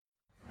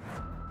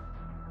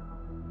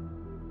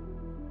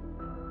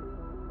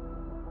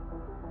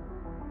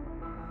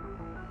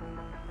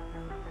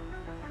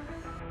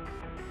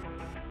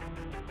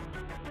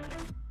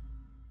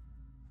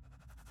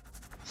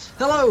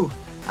Hello!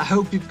 I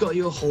hope you've got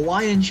your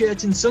Hawaiian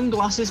shirt and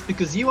sunglasses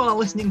because you are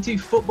listening to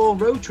Football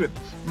Road Trip.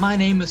 My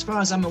name, as far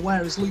as I'm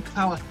aware, is Luke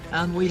Power,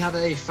 and we have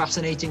a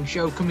fascinating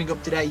show coming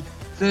up today.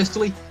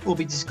 Firstly, we'll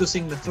be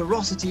discussing the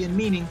ferocity and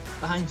meaning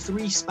behind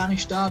 3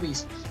 Spanish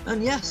derbies.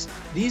 And yes,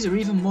 these are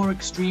even more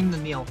extreme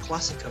than the El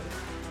Clasico.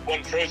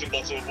 One frozen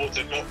bottle of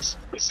water knocks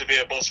the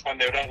Sevilla boss Juan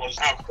de Ramos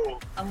out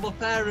cold. And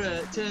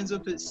Lopera turns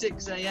up at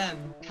 6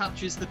 a.m,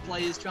 captures the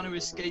players trying to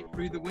escape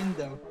through the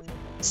window.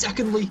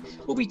 Secondly,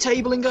 we'll be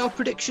tabling our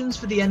predictions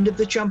for the end of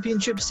the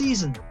championship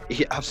season.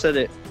 I've said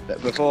it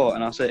before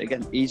and I'll say it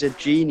again, he's a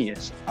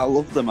genius. I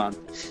love the man.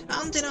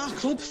 And in our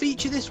club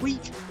feature this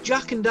week,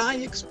 Jack and I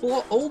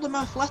explore Oldham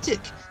Athletic,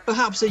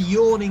 perhaps a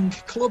yawning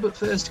club at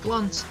first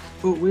glance,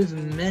 but with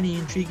many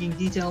intriguing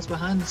details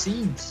behind the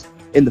scenes.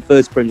 In the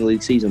first Premier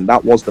League season,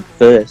 that was the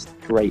first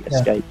great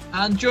escape.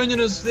 And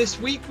joining us this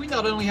week, we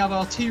not only have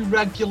our 2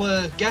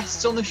 regular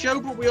guests on the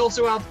show, but we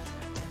also have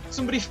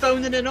somebody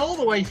phoning in all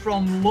the way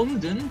from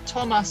London,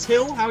 Thomas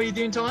Hill. How are you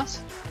doing,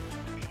 Thomas?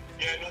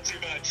 Yeah, not too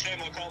bad. Shame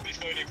I can't be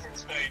phoning from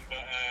Spain,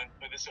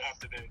 but this will have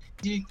to do.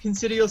 Do you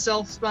consider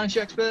yourself a Spanish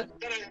expert?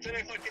 I don't know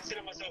if I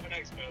consider myself an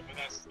expert, but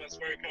that's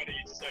very kind of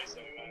you to say so.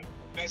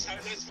 Let's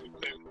hope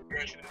the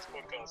progression of this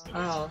podcast.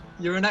 Oh,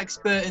 you're an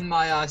expert in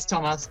my eyes,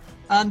 Thomas.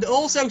 And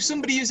also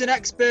somebody who's an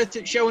expert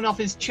at showing off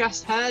his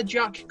chest hair,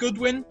 Jack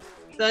Goodwin.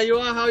 There you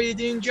are. How are you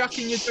doing, Jack,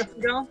 in your dressing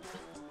gown?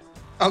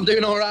 I'm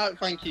doing all right,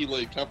 thank you,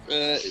 Luke.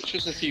 It's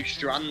just a few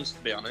strands,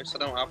 to be honest. I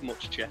don't have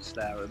much chest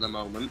hair at the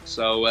moment,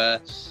 so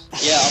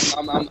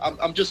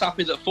I'm just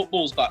happy that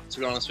football's back. To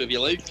be honest with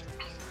you, Luke.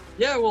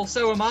 Yeah, well,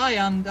 so am I,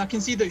 and I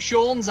can see that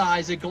Sean's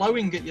eyes are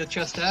glowing at your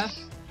chest hair.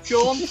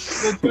 Sean,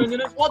 you're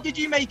joining us. What did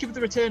you make of the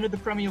return of the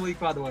Premier League,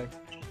 by the way?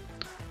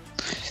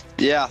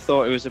 I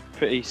thought it was a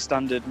pretty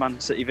standard Man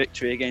City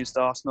victory against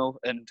Arsenal,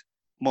 and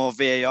more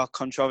VAR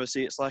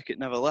controversy. It's like it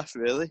never left,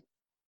 really.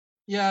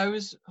 Yeah,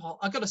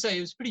 I've got to say,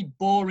 it was a pretty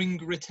boring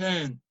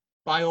return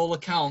by all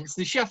accounts.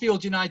 The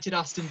Sheffield United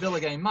Aston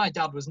Villa game, my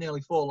dad was nearly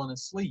falling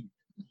asleep.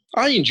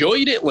 I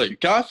enjoyed it,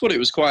 Luke. I thought it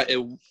was quite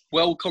a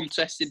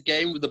well-contested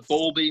game with the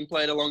ball being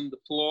played along the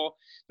floor.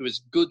 There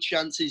was good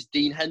chances.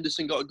 Dean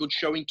Henderson got a good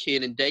showing.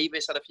 Kiernan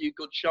Davis had a few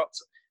good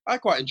shots. I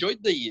quite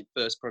enjoyed the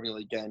first Premier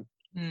League game.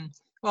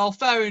 Well,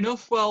 fair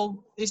enough.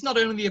 Well, it's not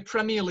only a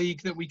Premier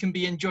League that we can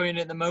be enjoying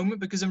at the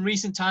moment, because in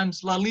recent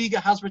times, La Liga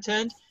has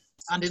returned.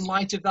 And in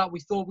light of that, we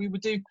thought we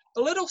would do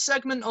a little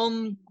segment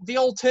on the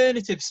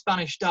alternative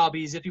Spanish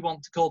derbies, if you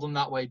want to call them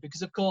that way.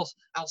 Because, of course,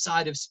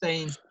 outside of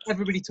Spain,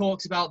 everybody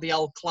talks about the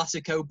El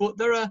Clasico. But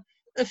there are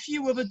a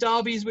few other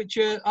derbies which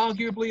are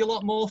arguably a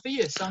lot more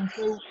fierce. And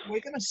so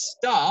we're going to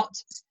start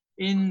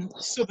in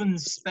southern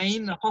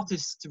Spain, the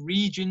hottest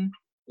region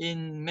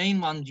in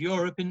mainland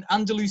Europe, in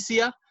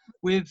Andalusia,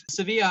 with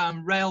Sevilla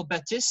and Real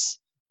Betis.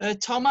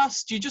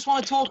 Thomas, do you just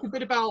want to talk a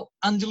bit about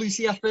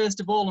Andalusia first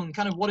of all and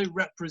kind of what it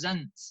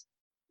represents?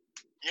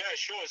 Yeah,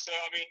 sure. So,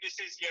 I mean, this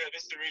is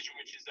the region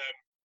which is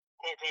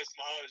quite close to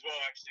my heart as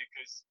well, actually,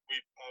 because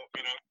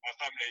our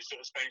family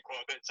sort of spent quite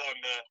a bit of time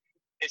there.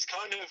 It's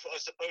kind of, I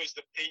suppose,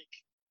 the peak,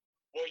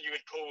 what you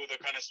would call the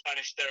kind of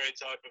Spanish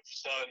stereotype of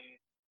sun,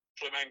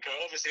 flamenco.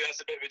 Obviously, that's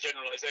a bit of a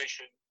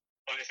generalization,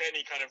 but if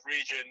any kind of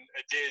region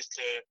adheres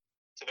to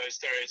those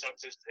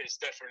stereotypes,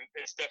 it's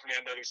definitely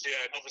Andalusia.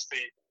 And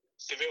obviously,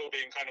 Seville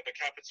being kind of the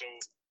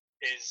capital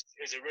is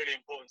a really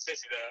important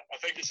city there. I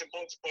think it's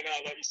important to point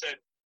out, like you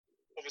said,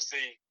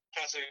 obviously,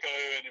 Clasico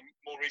and in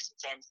more recent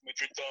times, the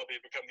Madrid derby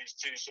have become these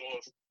 2 sort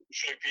of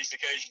showpiece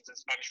occasions in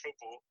Spanish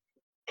football.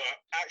 But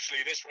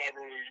actually, this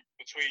rivalry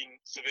between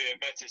Sevilla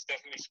and Betis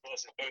definitely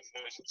surpasses both of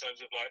those in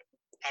terms of like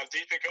how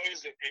deep it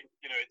goes. It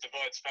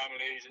divides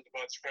families, it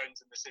divides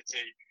friends in the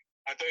city.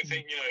 I don't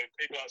think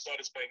people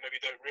outside of Spain maybe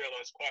don't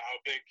realise quite how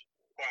big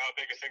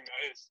a thing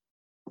that is.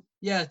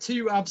 Yeah,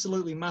 2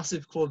 absolutely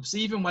massive clubs.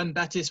 Even when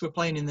Betis were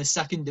playing in the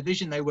second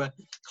division, they were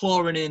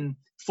clawing in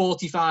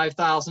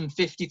 45,000,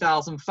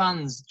 50,000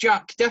 fans.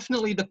 Jack,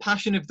 definitely the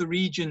passion of the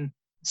region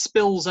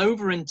spills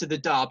over into the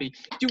derby.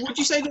 Would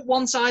you say that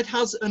one side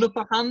has an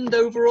upper hand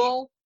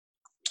overall?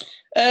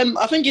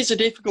 I think it's a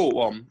difficult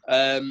one.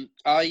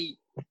 I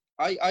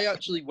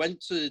actually went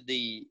to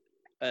the,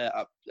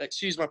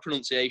 excuse my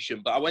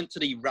pronunciation, but I went to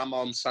the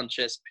Ramon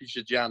Sanchez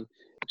Pizjuan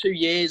 2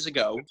 years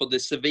ago for the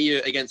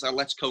Sevilla against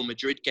Atletico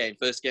Madrid game,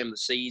 first game of the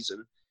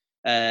season.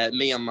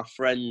 Me and my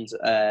friend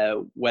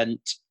went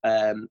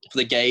for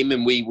the game,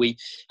 and we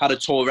had a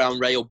tour around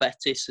Real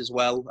Betis as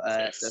well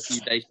a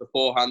few days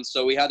beforehand.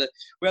 So we had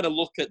a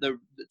look at the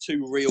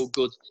 2 real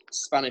good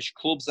Spanish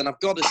clubs, and I've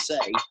got to say,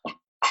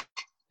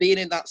 being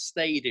in that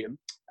stadium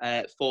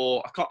I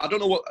don't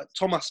know what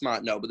Thomas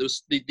might know, but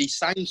they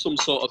sang some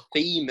sort of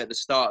theme at the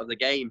start of the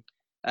game,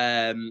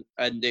 and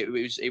it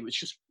was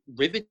just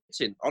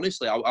riveting.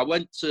 Honestly, I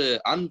went to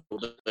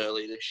Anfield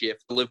earlier this year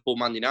for the Liverpool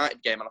Man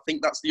United game, and I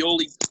think that's the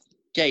only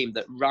game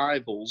that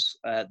rivals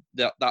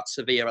that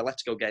Sevilla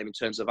Atletico game in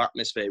terms of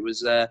atmosphere. It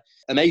was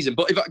amazing.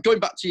 But going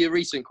back to your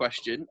recent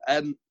question,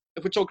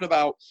 if we're talking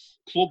about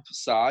club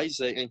size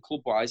and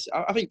club-wise,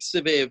 I think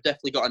Sevilla have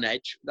definitely got an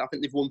edge. I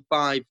think they've won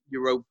 5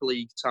 Europa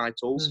League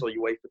titles or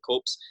UEFA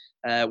Cups,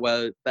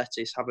 where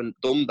Betis haven't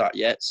done that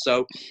yet.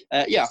 So,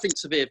 I think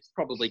Sevilla have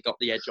probably got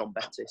the edge on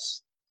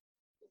Betis.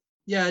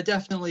 Yeah,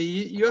 definitely.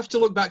 You have to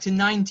look back to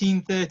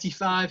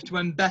 1935 to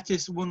when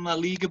Betis won La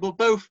Liga, but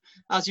both,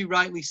 as you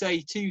rightly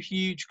say, 2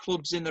 huge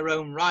clubs in their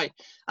own right.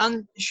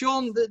 And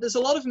Sean, there's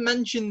a lot of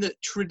mention that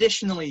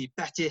traditionally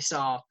Betis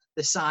are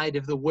the side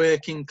of the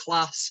working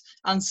class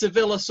and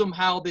Sevilla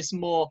somehow this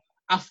more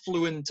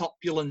affluent,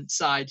 opulent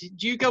side.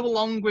 Do you go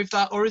along with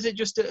that, or is it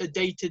just a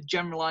dated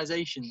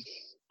generalisation?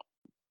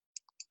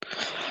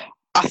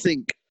 I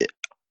think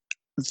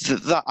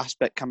that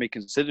aspect can be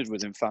considered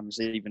within fans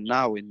even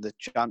now, in the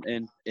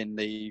chanting, in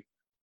the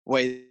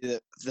way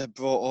that they're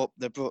brought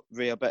up.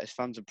 Real Betis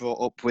fans are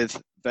brought up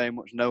with very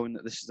much knowing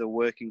that this is a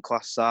working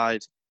class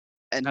side.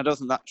 And I don't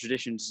think that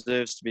tradition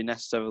deserves to be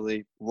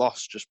necessarily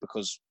lost just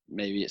because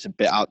maybe it's a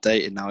bit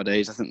outdated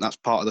nowadays. I think that's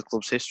part of the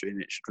club's history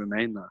and it should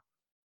remain there.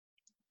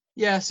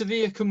 Yeah,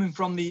 Sevilla coming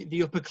from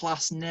the upper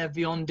class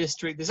Nervion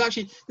district. There's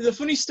a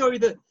funny story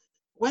that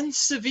when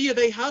Sevilla,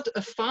 they had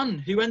a fan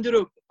who ended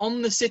up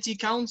on the city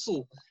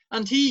council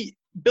and he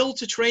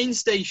built a train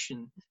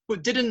station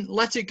but didn't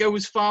let it go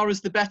as far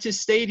as the Betis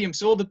stadium.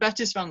 So all the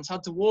Betis fans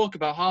had to walk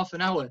about half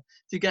an hour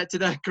to get to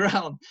their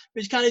ground,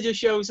 which kind of just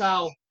shows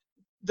how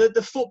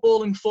the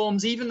football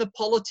informs even the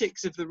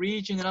politics of the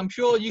region. And I'm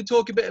sure you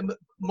talk a bit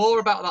more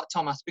about that,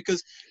 Thomas,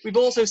 because we've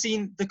also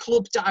seen the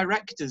club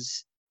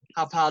directors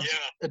have had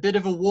a bit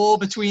of a war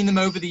between them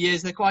over the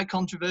years. They're quite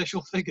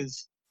controversial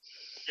figures.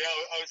 Yeah,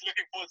 I was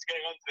looking forward to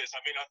getting onto this. I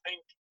mean, I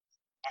think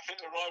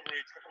the rivalry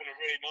took on a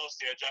really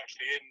nasty edge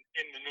actually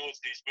in the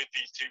Northeast with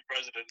these 2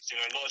 presidents. You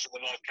know, larger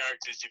than life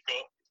characters. You've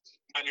got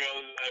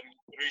Manuel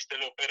Ruiz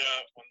de Lopera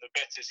on the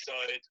Betis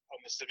side.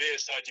 On the Sevilla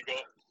side, you've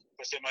got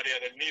José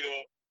María del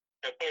Nido.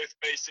 They're both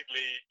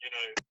basically, you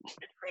know,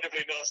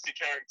 incredibly nasty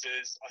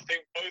characters. I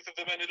think both of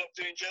them ended up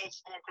doing jail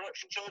for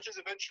corruption charges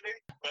eventually.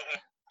 But,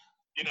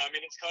 you know, I mean,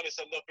 it's kind of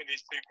summed up in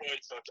these 2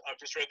 quotes. I've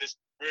just read this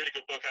really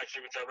good book,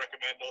 actually, which I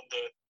recommend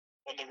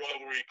on the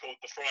rivalry called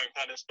The Frying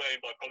Pan of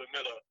Spain by Colin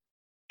Miller.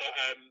 But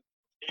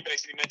he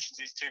basically mentions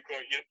these 2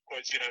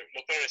 quotes. You know,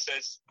 Lopera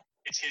says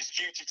it's his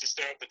duty to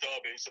stir up the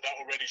derby. So that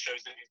already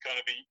shows that he's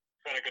going to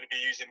be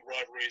using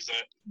rivalry as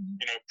a,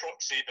 you know,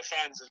 proxy, the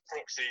fans as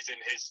proxies in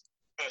his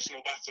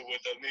personal battle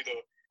with Del Nido.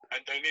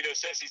 And Del Nido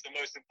says he's the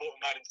most important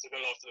man in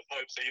Seville after the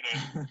Pope. So, you know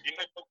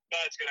something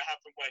bad's going to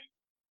happen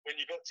when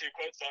you got 2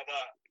 quotes like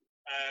that.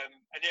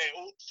 And yeah, it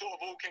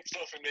all kicks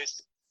off in this.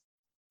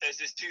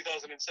 There's this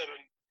 2007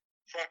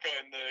 fracas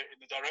in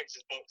the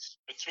director's box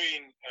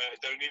between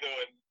Del Nido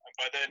and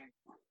by then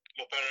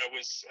Lopera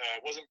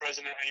wasn't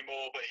president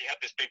anymore, but he had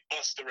this big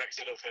bust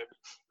erected of him.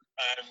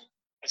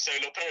 And so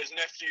Lopera's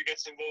nephew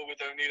gets involved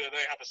with Del Nido.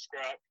 They have a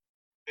scrap.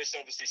 This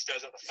obviously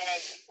stirs up the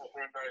fans for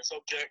various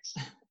objects.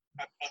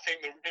 I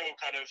think the real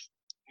kind of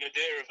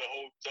nadir of the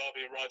whole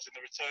derby arrives in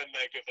the return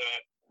leg of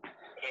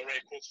the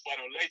Rey quarter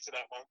final later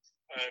that month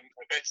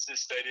at Betis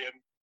Stadium.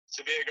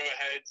 Sevilla go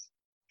ahead,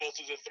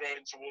 bottles are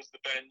thrown towards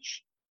the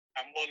bench,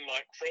 and one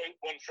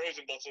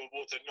frozen bottle of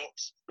water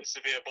knocks the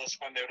Sevilla boss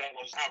Juan de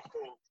Ramos out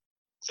cold.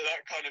 So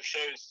that kind of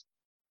shows,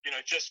 you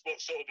know, just what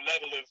sort of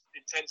level of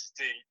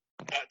intensity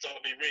that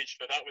derby reached.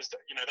 But that was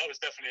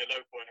definitely a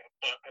low point.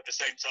 But at the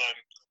same time,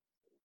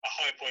 a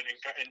high point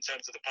in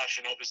terms of the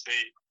passion. Obviously,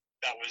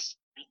 that was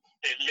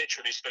it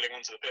literally spilling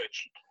onto the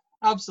pitch.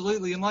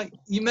 Absolutely. And like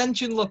you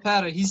mentioned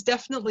Lopera, he's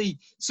definitely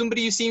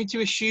somebody who seemed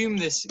to assume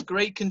this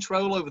great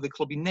control over the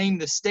club. He named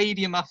the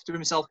stadium after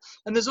himself.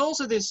 And there's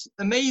also this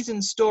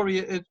amazing story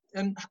of,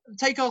 and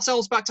take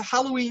ourselves back to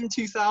Halloween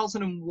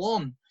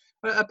 2001.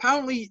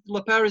 Apparently,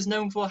 Lopera is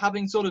known for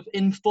having sort of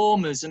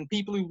informers and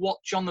people who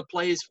watch on the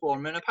players for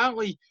him. And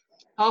apparently,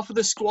 half of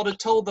the squad had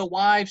told their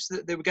wives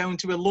that they were going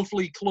to a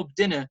lovely club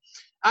dinner.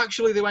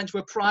 Actually, they went to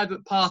a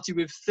private party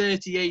with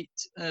 38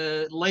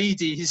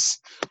 ladies.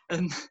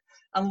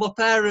 And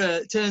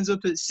Lopera turns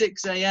up at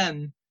 6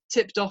 a.m.,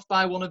 tipped off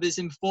by one of his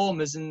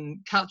informers, and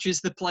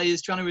catches the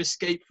players trying to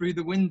escape through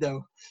the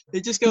window.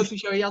 It just goes to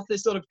show he had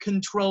this sort of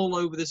control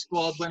over the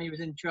squad when he was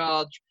in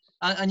charge.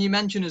 And you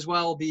mentioned as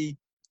well the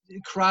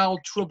crowd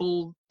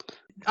trouble,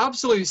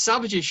 absolute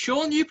savages.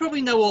 Sean, you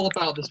probably know all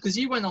about this because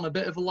you went on a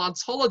bit of a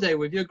lad's holiday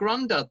with your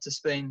granddad to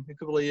Spain a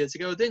couple of years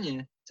ago, didn't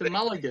you? To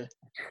Malaga.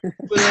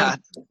 But,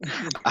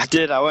 I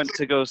did. I went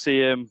to go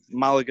see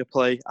Malaga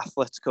play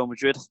Atletico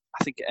Madrid.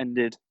 I think it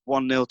ended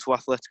 1-0 to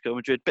Atletico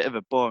Madrid. Bit of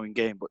a boring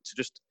game, but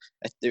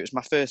it was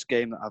my first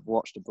game that I've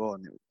watched abroad,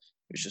 and it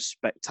was just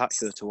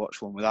spectacular to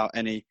watch one without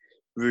any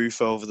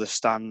roof over the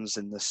stands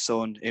in the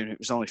sun. It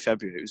was only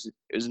February.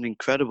 It was an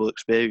incredible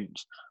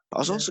experience. But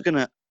I was also going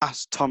to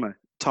ask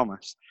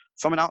Thomas,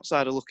 from an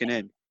outsider looking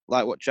in,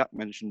 like what Jack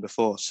mentioned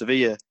before,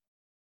 Sevilla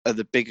are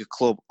the bigger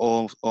club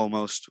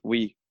almost.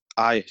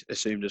 I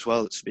assumed as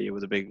well that Sevilla were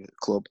the bigger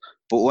club.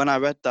 But when I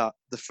read that,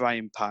 the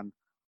Frying Pan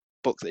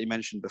book that he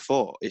mentioned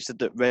before, it said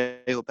that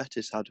Real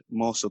Betis had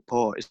more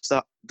support. Is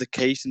that the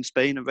case in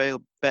Spain? Are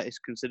Real Betis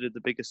considered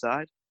the bigger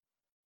side?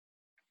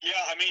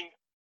 Yeah, I mean,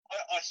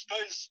 I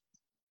suppose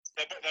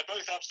they're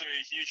both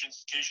absolutely huge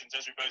institutions,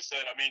 as we both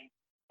said. I mean,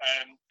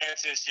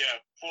 Betis,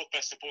 fourth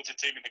best supported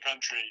team in the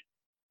country,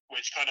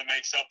 which kind of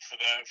makes up for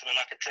the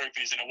lack of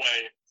trophies in a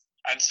way.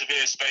 And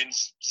Sevilla,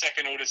 Spain's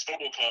second oldest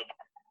football club.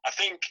 I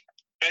think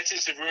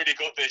Betis have really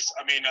got this.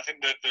 I mean, I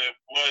think that the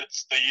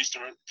words they used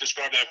to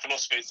describe their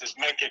philosophy is this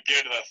 "me que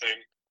pierda"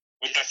 thing,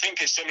 which I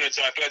think is similar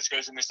to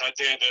Atletico's in this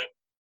idea that,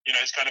 you know,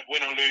 it's kind of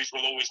win or lose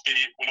will always be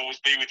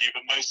with you,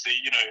 but mostly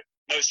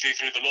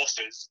through the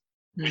losses,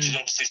 which is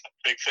obviously a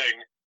big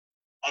thing.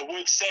 I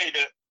would say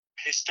that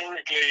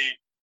historically,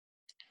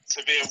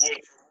 Sevilla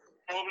would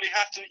probably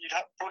have to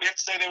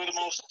say they were the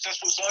more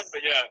successful side,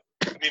 but yeah,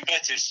 I mean,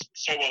 Betis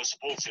so well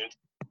supported.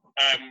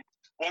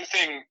 One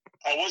thing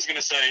I was going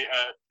to say,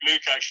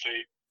 Luke,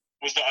 actually,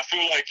 was that I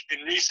feel like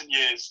in recent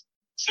years,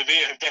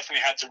 Sevilla have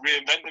definitely had to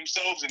reinvent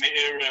themselves in the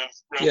era of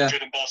Real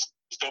Madrid and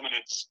Barcelona's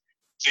dominance.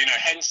 So, you know,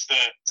 hence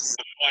the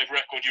 5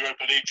 record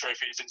Europa League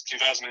trophies since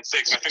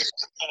 2006. I think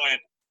it's a sign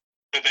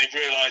that they've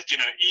realised, you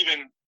know,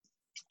 even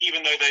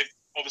though they've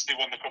obviously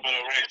won the Copa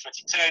del Rey in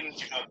 2010,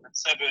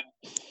 2007,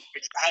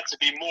 it's had to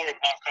be more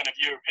about kind of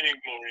European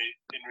glory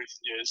in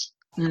recent years.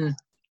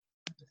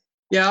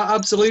 Yeah,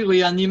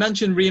 absolutely. And you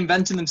mentioned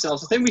reinventing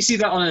themselves. I think we see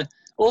that on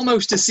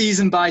almost a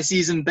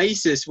season-by-season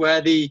basis,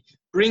 where they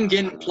bring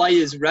in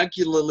players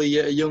regularly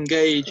at a young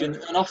age and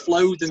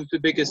offload them for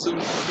bigger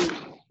sums.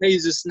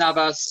 Jesus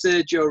Navas,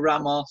 Sergio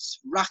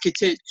Ramos,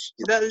 Rakitic.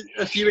 There are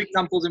a few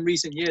examples in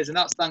recent years, and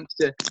that's thanks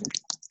to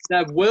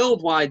their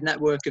worldwide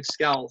network of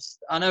scouts.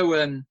 I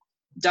know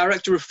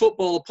Director of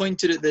Football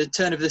appointed at the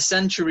turn of the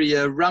century,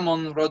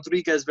 Ramon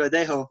Rodriguez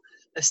Verdejo,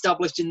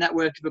 established a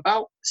network of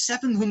about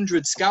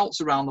 700 scouts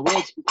around the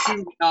world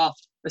who are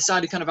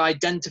decided to kind of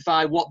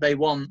identify what they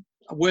want,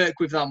 work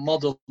with that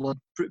model, and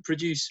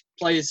produce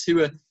players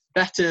who are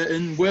better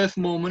and worth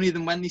more money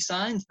than when they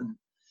signed them.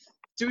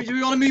 Do we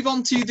want to move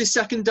on to the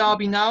second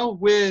derby now?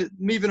 We're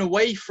moving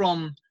away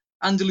from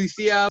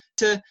Andalusia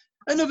to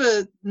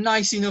another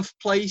nice enough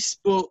place,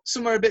 but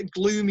somewhere a bit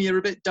gloomier,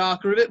 a bit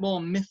darker, a bit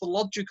more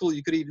mythological,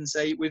 you could even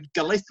say, with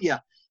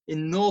Galicia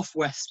in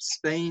northwest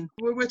Spain.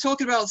 We're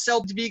talking about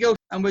Celta Vigo,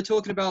 and we're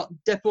talking about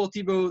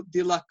Deportivo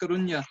de La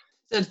Coruña.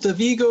 Celta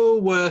Vigo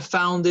were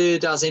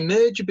founded as a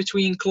merger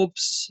between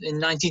clubs in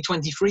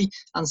 1923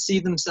 and see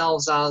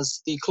themselves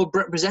as the club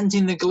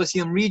representing the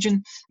Galician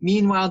region.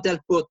 Meanwhile,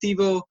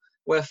 Deportivo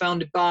were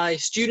founded by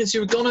students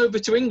who had gone over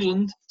to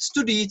England,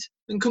 studied,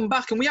 and come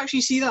back. And we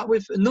actually see that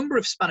with a number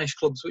of Spanish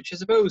clubs, which I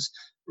suppose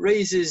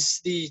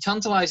raises the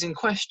tantalising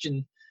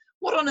question,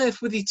 what on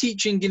earth were they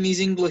teaching in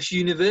these English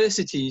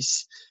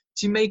universities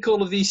to make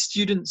all of these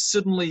students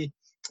suddenly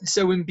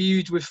so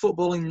imbued with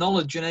footballing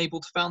knowledge and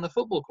able to found their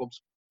football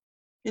clubs?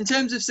 In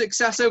terms of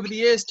success over the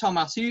years,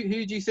 Thomas, who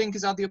do you think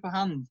has had the upper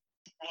hand?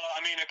 Well,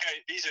 I mean,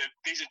 okay, these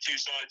are two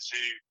sides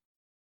who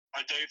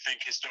I don't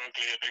think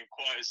historically have been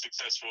quite as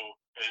successful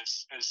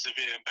as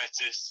Sevilla and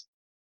Betis.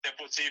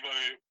 Deportivo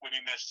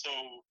winning their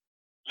sole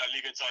La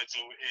Liga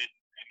title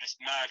in this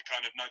mad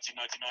kind of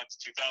 1999 to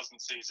 2000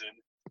 season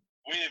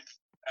with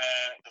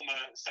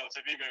former Celta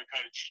Vigo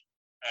coach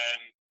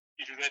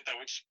Irureta,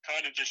 which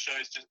kind of just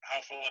shows just how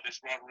far this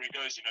rivalry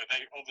goes. You know,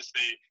 they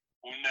obviously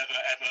will never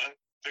ever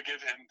forgive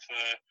him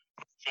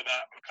for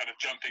that kind of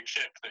jumping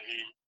ship that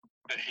he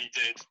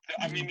did.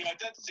 I mean, the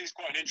identity is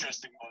quite an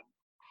interesting one.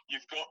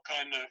 You've got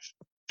kind of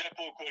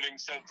Depor calling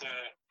Celta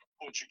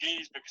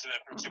Portuguese because of their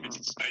proximity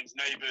to Spain's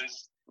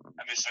neighbours,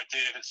 and this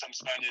idea that some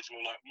Spaniards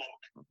will like mock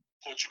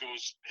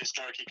Portugal's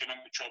historic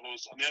economic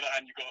troubles. On the other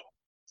hand, you've got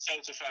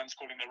Celta fans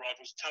calling their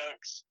rivals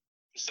Turks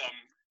for some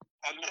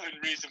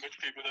unknown reason which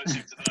people don't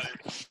seem to know.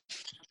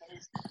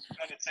 Both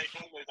kind of take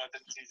on those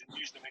identities and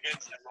use them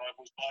against their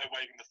rivals by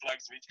waving the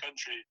flags of each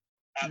country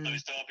at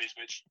those derbies,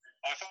 which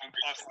I find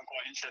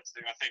quite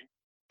interesting. I think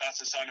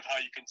that's a sign of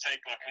how you can take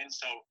like an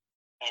insult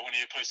by one of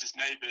your closest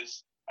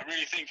neighbours. I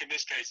really think in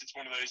this case it's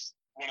one of those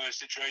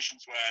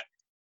situations where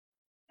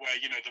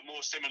you know, the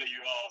more similar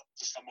you are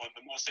to someone,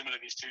 the more similar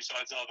these two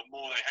sides are, the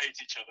more they hate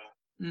each other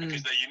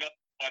because they're united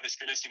by this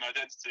Galician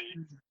identity.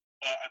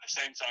 But at the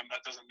same time,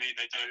 that doesn't mean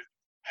they don't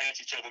hate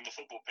each other on the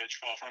football pitch.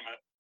 Far from it.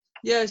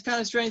 Yeah, it's kind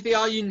of strange. They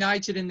are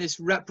united in this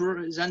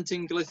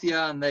representing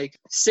Galicia, and they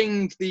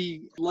sing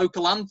the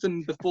local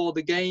anthem before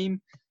the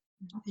game.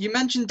 You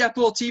mentioned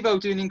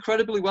Deportivo doing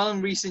incredibly well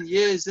in recent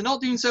years. They're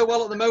not doing so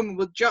well at the moment,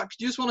 but Jack,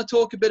 do you just want to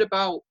talk a bit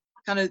about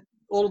kind of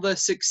all the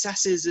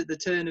successes at the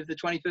turn of the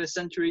 21st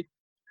century?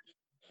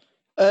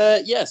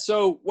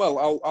 So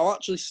I'll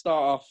actually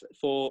start off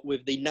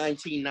with the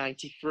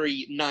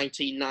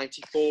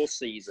 1993-1994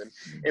 season,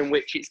 in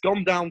which it's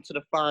gone down to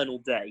the final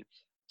day.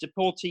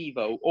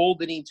 Deportivo, all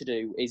they need to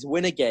do is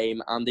win a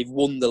game and they've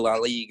won the La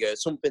Liga,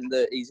 something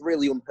that is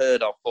really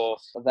unheard of for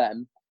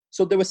them.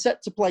 So they were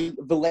set to play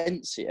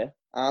Valencia,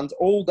 and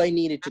all they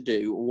needed to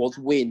do was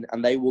win,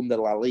 and they won the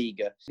La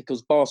Liga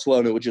because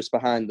Barcelona were just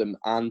behind them.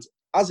 And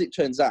as it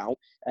turns out,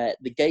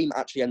 the game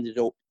actually ended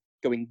up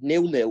going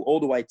 0-0 all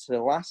the way to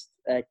the last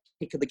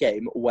kick of the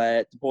game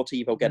where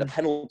Deportivo get a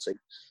penalty.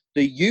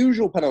 The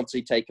usual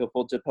penalty taker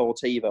for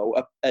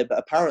Deportivo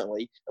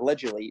apparently,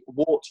 allegedly,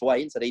 walked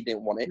away and said he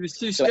didn't want it. He was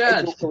too So it scared.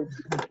 ended up going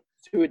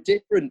to a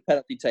different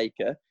penalty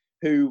taker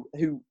who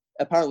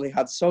apparently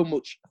had so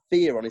much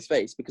fear on his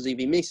face because if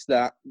he missed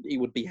that, he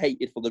would be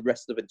hated for the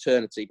rest of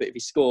eternity. But if he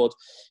scored,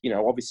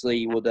 obviously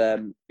he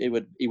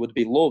would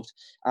be loved.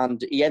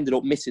 And he ended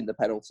up missing the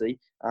penalty,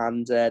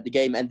 and the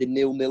game ended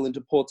 0-0. And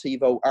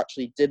Deportivo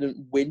actually didn't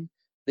win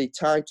the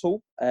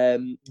title.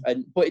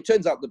 But it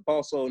turns out that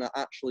Barcelona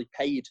actually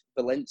paid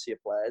Valencia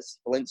players.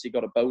 Valencia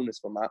got a bonus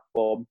from that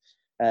form.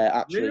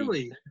 Actually,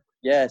 Really?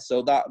 Yeah,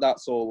 so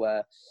that's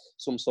all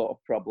some sort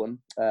of problem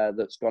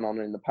that's gone on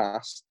in the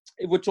past.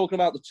 If we're talking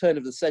about the turn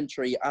of the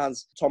century,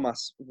 as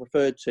Thomas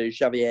referred to,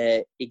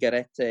 Xavier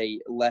Igarete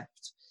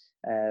left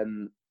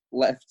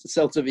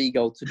Celta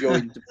Vigo to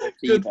join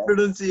Deportivo. Good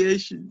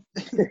pronunciation.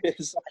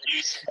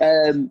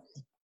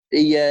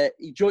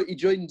 He joined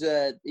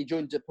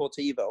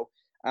Deportivo,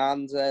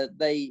 and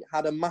they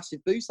had a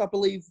massive boost. I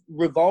believe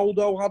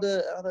Rivaldo had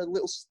a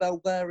little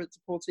spell there at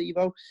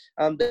Deportivo,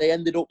 and they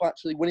ended up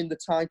actually winning the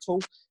title.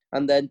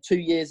 And then 2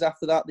 years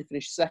after that, they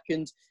finished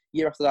second.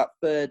 Year after that,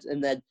 third,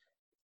 and then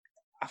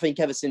I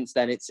think ever since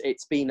then,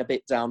 it's been a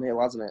bit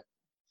downhill, hasn't it?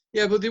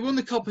 Yeah, but they won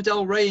the Copa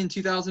del Rey in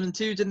 2002,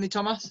 didn't they,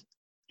 Thomas?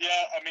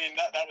 Yeah, I mean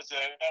that was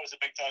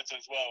a big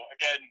title as well.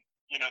 Again,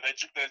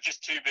 they're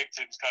just two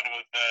victims kind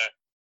of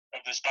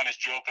the Spanish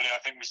duopoly I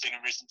think we've seen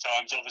in recent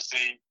times.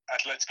 Obviously,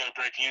 Atletico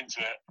breaking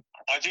into it.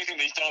 I do think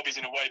these derbies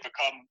in a way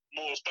become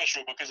more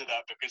special because of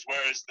that. Because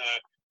whereas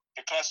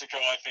the Clásico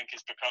I think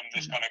has become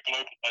this kind of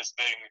globalized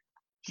thing,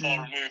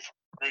 far removed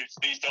from roots,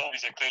 these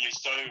derbies are clearly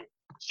so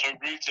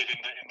rooted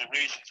in the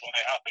regions when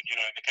they happen.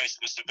 In the case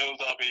of the Seville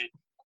derby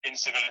in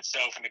Seville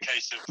itself, in the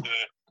case of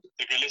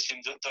the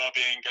Galician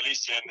derby in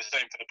Galicia, and the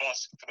same for the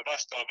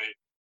Basque derby.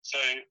 So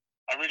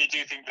I really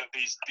do think that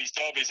these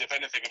derbies, if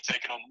anything, have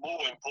taken on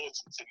more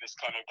importance in this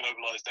kind of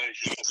globalised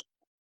age.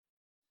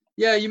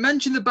 Yeah, you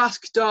mentioned the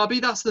Basque derby.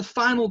 That's the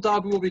final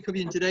derby we'll be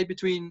covering today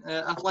between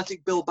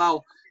Athletic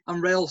Bilbao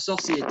and Real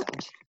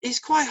Sociedad. It's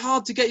quite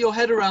hard to get your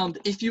head around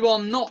if you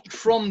are not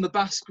from the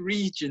Basque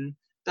region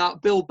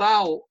that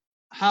Bilbao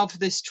have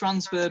this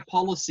transfer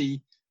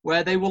policy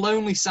where they will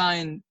only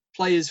sign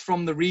players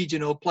from the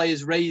region or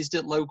players raised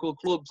at local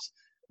clubs.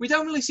 We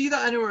don't really see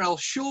that anywhere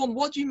else. Sean,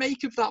 what do you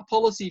make of that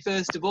policy,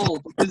 first of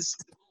all? Because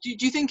do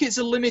you think it's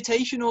a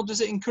limitation, or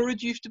does it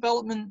encourage youth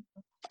development?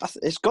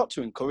 It's got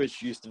to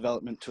encourage youth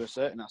development to a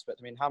certain aspect.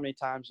 I mean, how many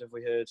times have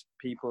we heard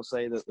people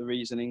say that the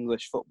reason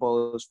English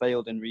football has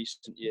failed in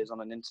recent years on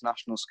an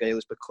international scale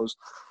is because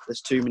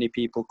there's too many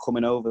people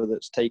coming over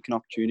that's taking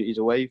opportunities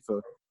away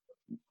for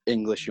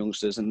English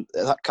youngsters, and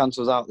that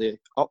cancels out the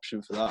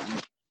option for that.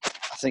 And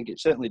I think it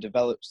certainly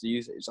develops the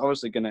youth. It's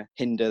obviously going to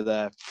hinder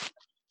their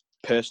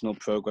personal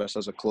progress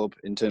as a club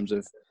in terms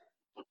of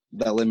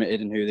they're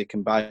limited in who they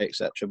can buy,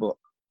 etc. But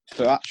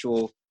for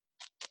actual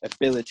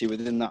ability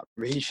within that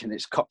region,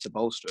 it's got to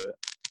bolster it.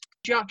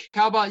 Jack,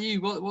 how about you?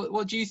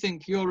 What do you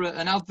think? You're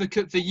an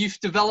advocate for youth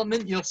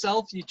development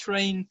yourself. You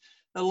train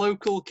a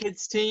local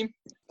kids team.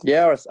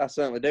 Yeah, I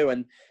certainly do,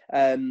 and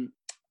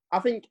I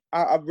think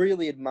I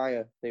really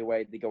admire the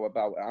way they go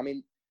about it. I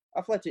mean,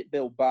 Athletic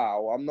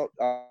Bilbao, I'm not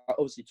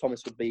obviously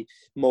Thomas would be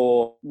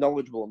more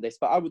knowledgeable on this,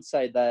 but I would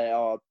say they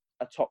are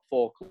a top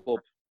 4 club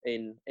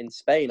in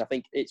Spain. I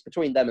think it's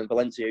between them and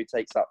Valencia who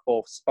takes that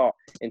 4th spot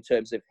in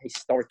terms of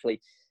historically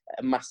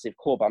a massive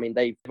club. I mean,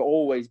 they've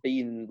always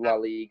been La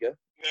Liga.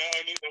 Yeah,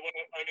 only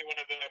one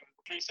of the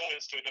 3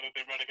 sides to have never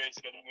been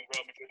relegated, along with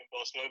Real Madrid and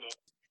Barcelona.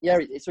 Yeah,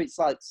 so it's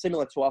like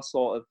similar to our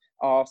sort of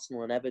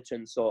Arsenal and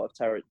Everton sort of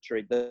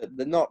territory. They're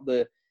not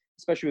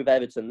especially with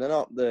Everton, they're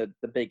not the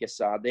biggest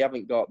side. They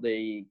haven't got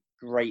the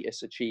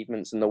greatest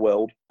achievements in the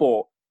world,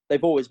 but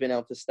they've always been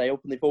able to stay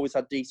up, and they've always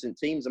had decent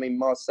teams. I mean,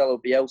 Marcelo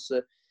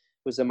Bielsa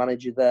was the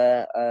manager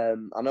there.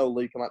 I know,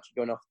 Luke, I'm actually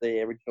going off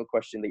the original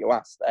question that you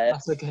asked.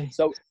 That's okay.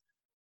 So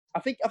I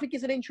think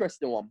it's an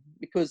interesting one,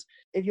 because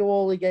if you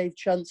only gave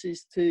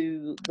chances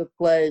to the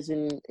players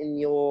in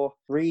your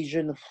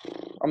region,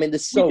 I mean,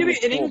 there's so many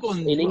in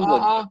England.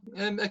 Our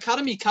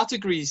academy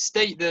categories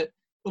state that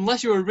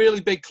unless you're a really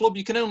big club,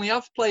 you can only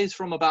have players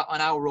from about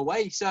an hour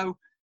away. So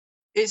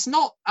it's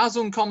not as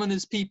uncommon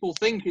as people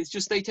think. It's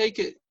just they take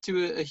it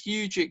to a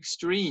huge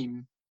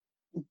extreme.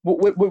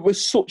 We're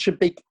such a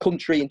big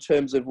country in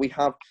terms of we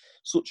have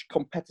such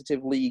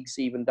competitive leagues,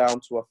 even down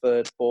to a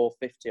 3rd, 4th,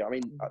 5th tier. I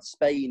mean,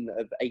 Spain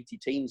have 80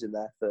 teams in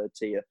their 3rd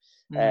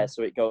tier.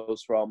 So it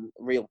goes from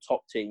real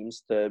top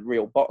teams to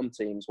real bottom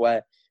teams,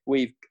 where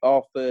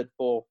our 3rd,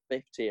 4th,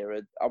 5th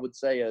tier, I would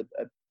say, are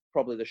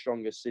probably the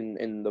strongest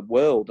in the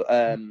world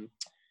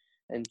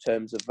in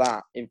terms of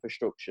that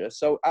infrastructure.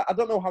 So I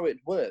don't know how it'd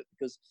work,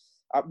 because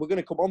we're going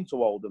to come on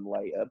to Oldham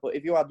later, but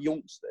if you had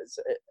youngsters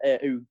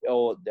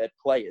or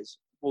players,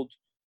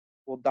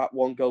 would that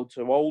one go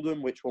to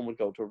Oldham? Which one would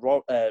go to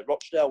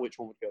Rochdale? Which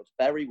one would go to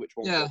Bury? Which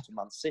one would go to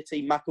Man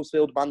City,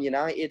 Macclesfield, Man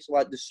United?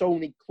 Like, there's so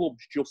many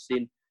clubs just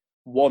in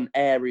one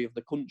area of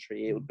the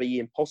country, it would be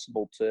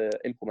impossible to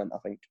implement, I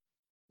think.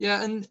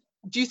 Yeah, and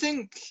do you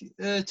think,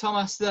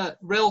 Thomas, that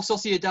Real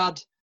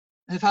Sociedad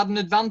have had an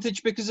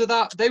advantage because of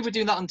that? They were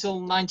doing that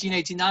until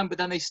 1989, but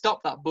then they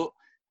stopped that. But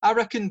I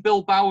reckon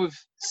Bilbao have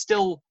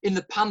still, in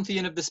the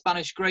pantheon of the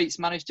Spanish greats,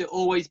 managed to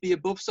always be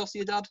above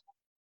Sociedad.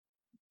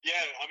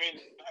 Yeah, I mean,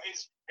 that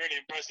is really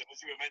impressive. As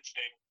you were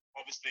mentioning,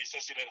 obviously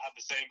Sociedad had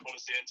the same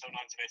policy until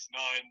 1989.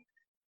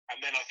 And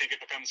then I think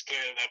it becomes clear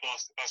that their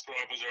Basque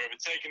rivals are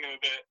overtaking them a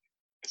bit.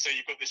 And so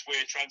you've got this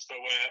weird transfer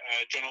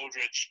where John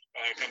Aldridge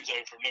comes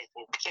over from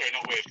Liverpool. Sorry,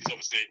 not weird,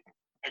 because obviously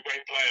a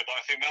great player, but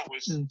I think that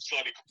was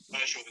slightly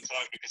controversial at the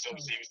time because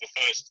obviously he was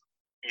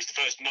the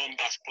first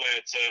non-Basque player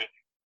to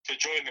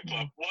join the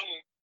club.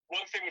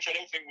 One thing which I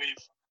don't think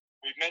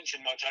we've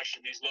mentioned much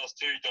actually in these last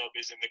two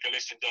derbies, in the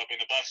Galician derby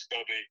and the Basque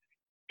derby,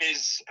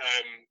 is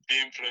the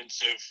influence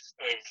of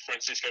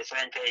Francisco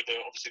Franco,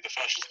 obviously the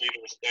fascist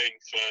leader of Spain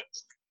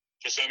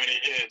for so many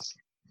years,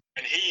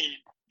 and he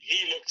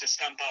looked to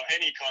stamp out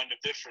any kind of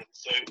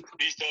difference. So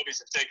these derbies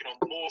have taken on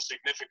more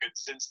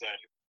significance since then.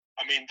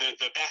 I mean,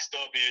 the Basque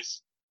derby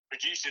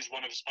produces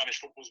one of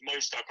Spanish football's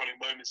most iconic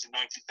moments in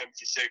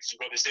 1976.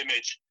 You've got this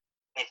image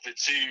of the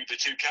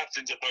two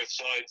captains at both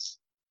sides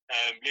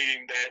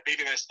leading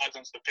their sides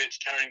onto the pitch,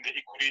 carrying the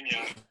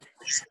Ikurriña,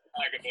 which is the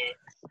flag of the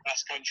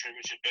Basque country,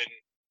 which had been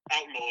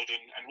outlawed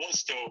and was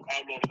still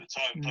outlawed at the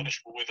time,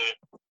 punishable with a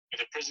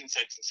prison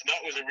sentence. And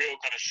that was a real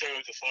kind of show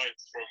of the fight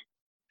from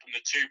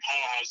the two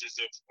powerhouses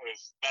of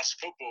Basque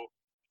football.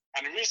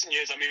 And in recent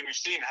years, I mean, we've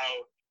seen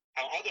how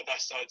other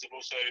Basque sides have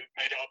also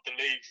made it up the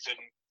leagues and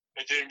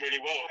they're doing really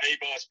well.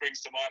 Eibar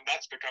springs to mind.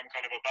 That's become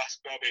kind of a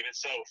Basque derby in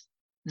itself.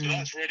 So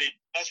that's really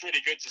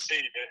good to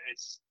see that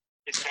it's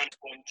kind of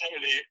gone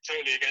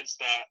totally against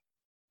that.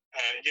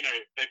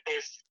 They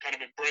both kind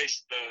of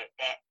embraced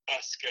that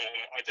Basque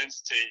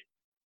identity,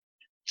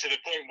 to the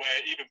point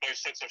where even both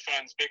sets of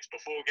fans mix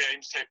before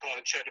games, take part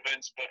in shared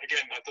events. But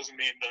again, that doesn't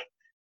mean that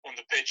on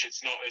the pitch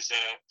it's not as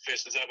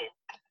fierce as ever.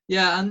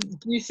 Yeah, and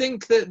do you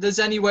think that there's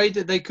any way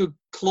that they could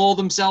claw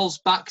themselves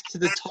back to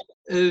the top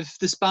of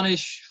the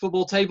Spanish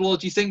football table, or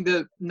do you think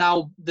that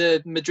now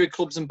the Madrid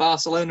clubs and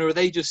Barcelona, are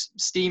they just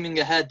steaming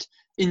ahead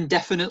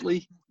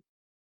indefinitely?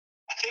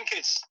 I think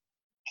it's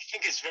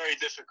very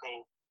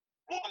difficult.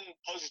 One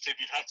positive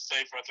you'd have to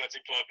say for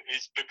Athletic Club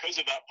is because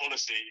of that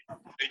policy,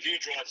 they do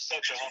drive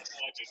such a hard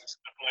margin to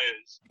the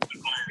players.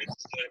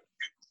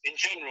 In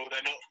general,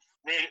 they're not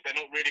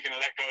really going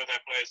to let go of their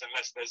players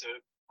unless there's a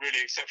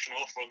really exceptional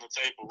offer on the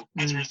table.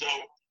 As a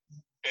result,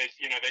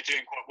 they're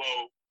doing quite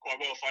well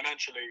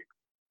financially.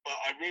 But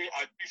I do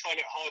find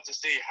it hard to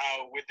see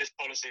how, with this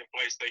policy in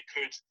place, they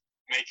could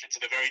make it to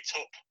the very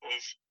top of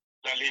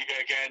La Liga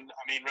again.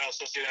 I mean, Real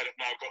Sociedad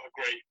have now got a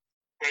great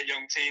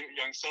young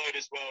side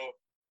as well.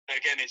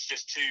 Again, it's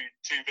just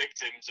two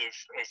victims of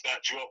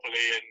that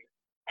duopoly and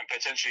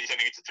potentially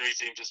turning into three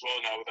teams as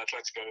well now with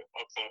Atletico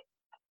up there.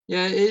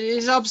 Yeah, it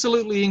is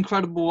absolutely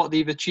incredible what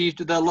they've achieved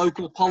with their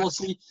local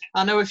policy.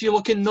 I know if you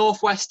look in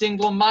northwest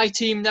England, my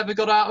team never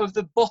got out of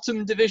the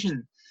bottom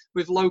division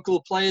with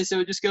local players, so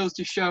it just goes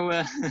to show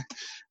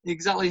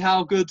exactly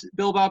how good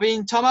Bilbao have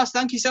been. Thomas,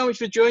 thank you so much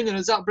for joining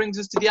us. That brings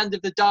us to the end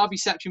of the derby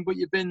section, but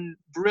you've been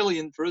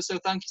brilliant for us, so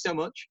thank you so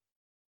much.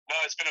 No,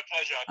 it's been a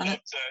pleasure. I'd love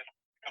to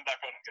come back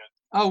on again.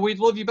 Oh, we'd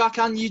love you back,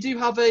 and you do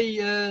have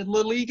a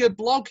La Liga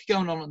blog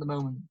going on at the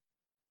moment.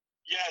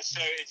 Yeah, so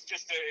it's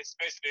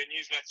basically a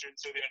newsletter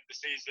until the end of the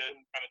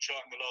season, kind of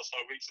charting the last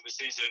 5 weeks of the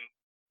season,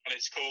 and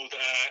it's called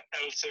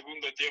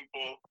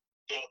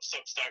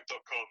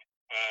elsegundodiempo.substack.com.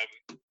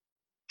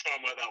 Try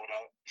and work that one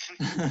out.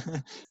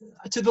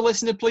 To the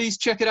listener, please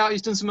check it out.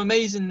 He's done some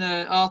amazing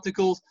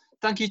articles.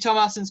 Thank you,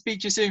 Thomas, and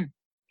speak to you soon.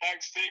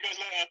 Thanks. See you guys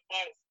later.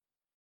 Bye.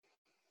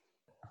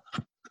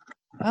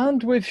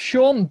 And with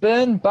Sean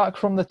Byrne back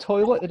from the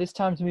toilet, it is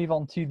time to move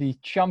on to the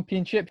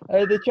Championship.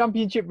 The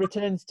Championship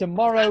returns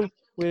tomorrow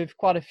with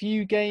quite a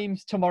few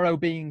games, tomorrow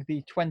being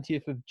the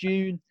 20th of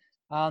June,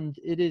 and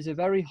it is a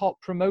very hot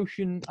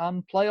promotion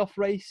and playoff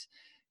race.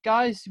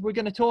 Guys, we're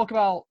going to talk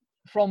about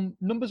from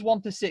numbers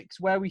 1 to 6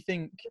 where we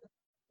think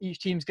each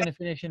team's going to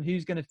finish and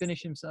who's going to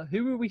finish them. So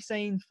who are we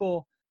saying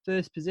for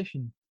first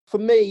position? For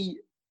me,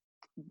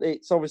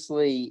 it's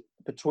obviously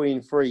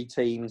between three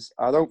teams.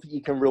 I don't think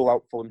you can rule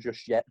out Fulham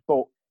just yet,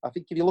 but I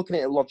think if you're looking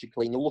at it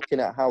logically and you're looking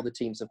at how the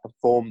teams have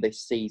performed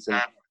this season,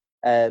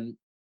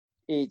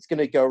 it's going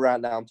to go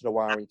right down to the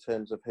wire in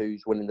terms of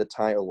who's winning the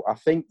title. I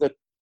think the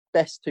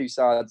best two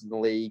sides in the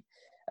league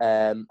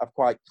have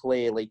quite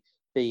clearly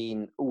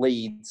been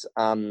Leeds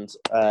and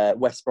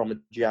West Bromwich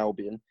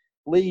Albion.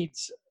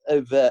 Leeds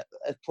have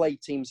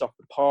played teams off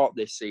the park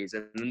this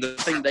season, and the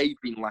thing they've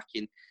been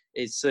lacking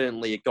is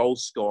certainly a goal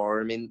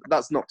scorer. I mean,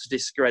 that's not to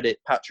discredit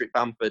Patrick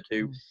Bamford,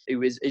 who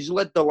has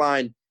led the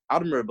line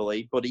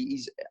admirably, but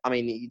he's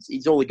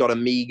only got a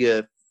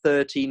meagre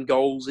 13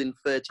 goals in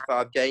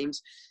 35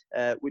 games,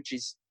 which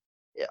is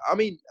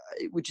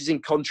in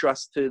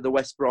contrast to the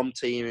West Brom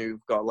team,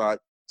 who've got like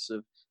sort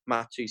of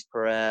Matheus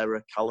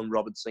Pereira, Callum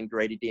Robertson,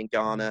 Grady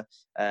Diangana,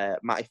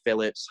 Matty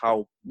Phillips,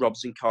 how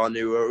Robson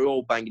Carnu are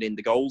all banging in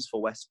the goals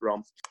for West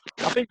Brom.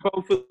 I think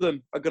both of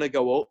them are going to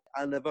go up,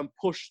 and if I'm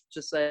pushed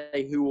to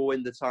say who will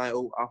win the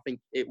title, I think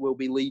it will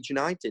be Leeds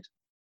United.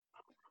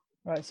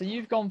 Right, so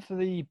you've gone for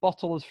the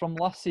bottlers from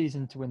last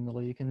season to win the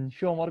league, and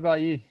Sean, what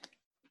about you?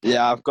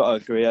 Yeah, I've got to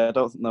agree. I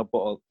don't think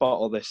they'll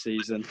bottle this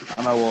season.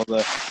 I know all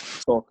the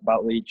talk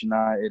about Leeds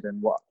United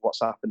and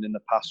what's happened in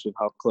the past with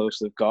how close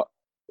they've got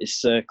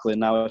is circling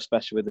now,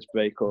 especially with this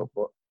breakup.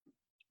 But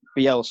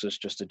Bielsa's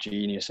just a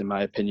genius, in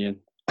my opinion.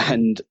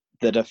 And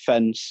the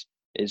defence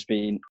has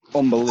been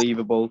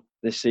unbelievable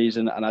this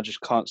season, and I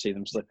just can't see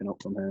them slipping up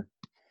from here.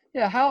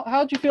 Yeah,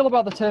 how do you feel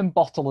about the term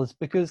bottlers?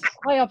 Because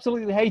I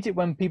absolutely hate it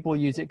when people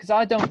use it, because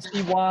I don't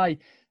see why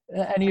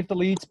any of the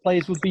Leeds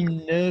players would be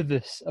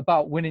nervous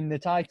about winning the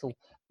title.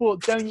 But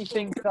don't you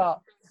think that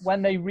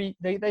when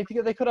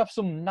they could have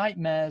some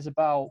nightmares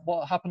about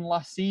what happened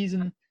last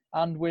season,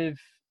 and with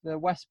the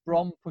West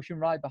Brom pushing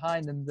right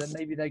behind them, that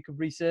maybe they could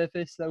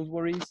resurface those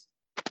worries?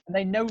 And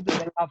they know that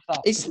they have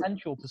that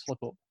potential to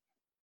slip up.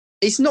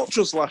 It's not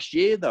just last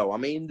year, though. I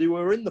mean, they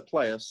were in the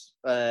playoffs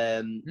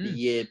the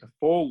year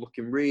before,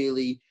 looking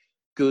really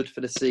good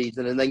for the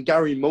season. And then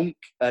Gary Monk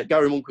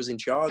was in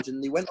charge,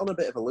 and they went on a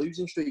bit of a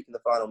losing streak in the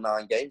final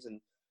 9 games.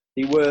 And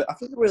I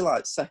think they were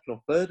like second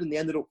or third, and they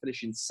ended up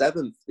finishing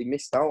 7th. They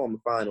missed out on the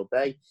final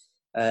day.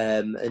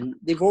 And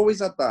they've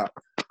always had that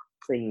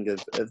thing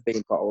of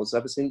being bottlers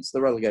ever since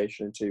the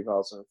relegation in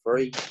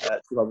 2004.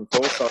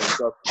 Sorry.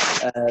 So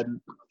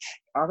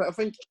I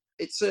think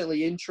it's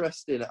certainly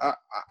interesting.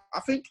 I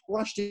think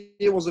last year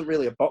wasn't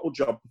really a bottle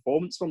job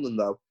performance from them,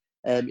 though.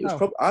 It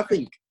was I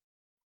think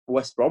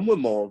West Brom were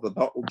more of a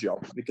bottle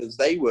job because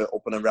they were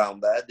up and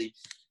around there.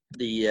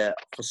 The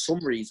for some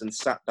reason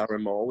sacked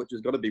Darren Moore, which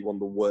has got to be one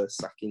of the worst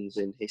sackings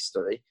in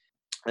history.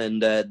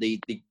 And they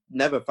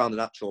never found an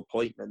actual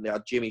appointment. They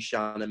had Jimmy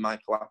Shan and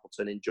Michael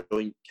Appleton in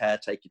joint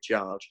caretaker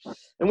charge.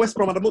 And West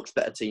Brom had a much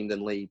better team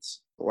than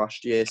Leeds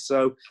last year.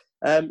 So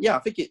I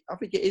think it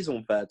is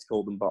unfair to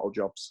call them bottle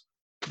jobs.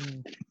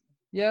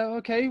 Yeah,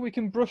 okay, we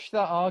can brush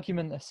that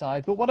argument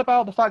aside. But what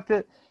about the fact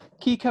that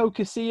Kiko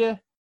Casilla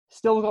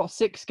still got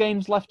 6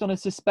 games left on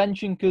his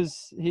suspension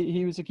because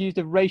he was accused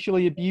of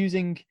racially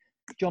abusing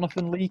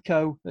Jonathan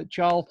Lico at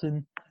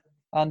Charlton,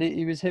 and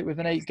he was hit with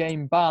an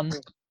 8-game ban?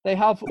 They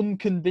have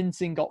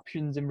unconvincing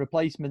options in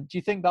replacement. Do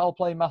you think that'll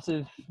play a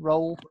massive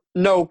role?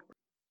 No,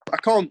 I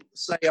can't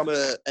say I'm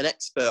an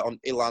expert on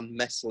Ilan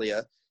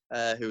Meslier,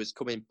 who has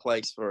come in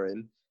place for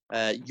him.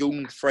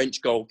 Young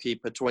French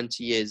goalkeeper,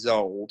 20 years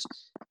old.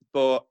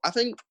 But I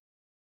think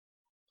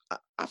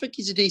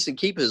he's a decent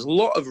keeper. There's a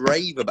lot of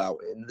rave about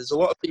him. There's a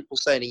lot of people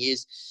saying he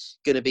is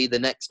going to be the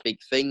next big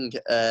thing.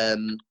 I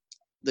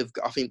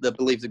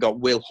believe they've got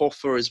Will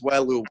Huffer as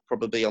well, who will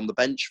probably be on the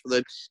bench for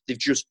them. They've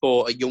just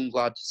bought a young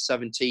lad,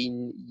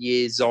 17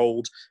 years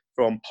old,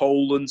 from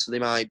Poland, so they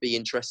might be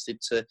interested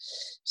to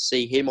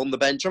see him on the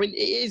bench. I mean,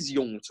 it is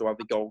young to have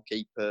a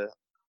goalkeeper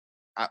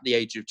at the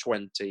age of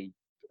 20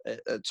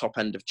 at top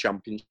end of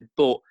Championship.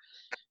 But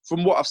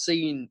from what I've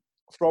seen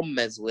from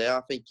Meslier,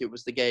 I think it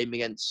was the game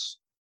against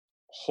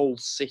Hull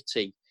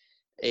City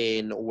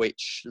in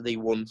which they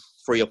won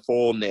 3 or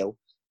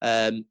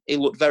 4-0. He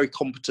looked very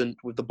competent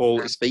with the ball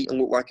at his feet and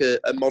looked like a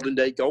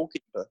modern-day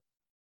goalkeeper.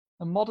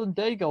 A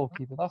modern-day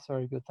goalkeeper? That's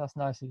very good. That's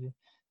nice of you.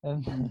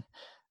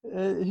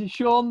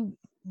 Sean,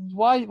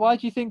 why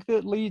do you think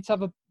that Leeds have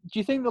do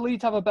you think the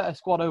Leeds have a better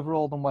squad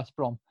overall than West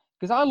Brom?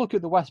 Because I look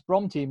at the West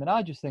Brom team and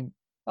I just think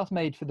that's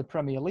made for the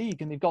Premier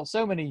League, and they've got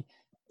so many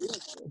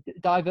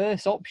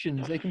diverse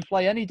options. They can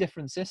play any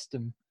different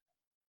system.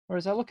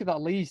 Whereas I look at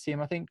that Leeds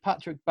team, I think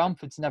Patrick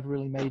Bamford's never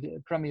really made it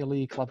at Premier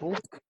League level.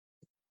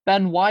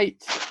 Ben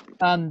White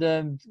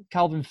and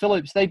Calvin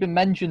Phillips, they've been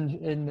mentioned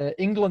in the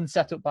England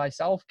setup by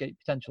Southgate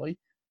potentially.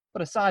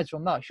 But aside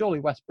from that, surely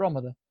West Brom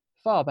are the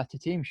far better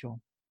team, Sean.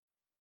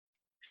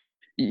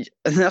 And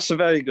that's a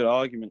very good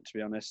argument, to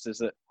be honest, is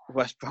that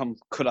West Brom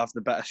could have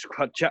the better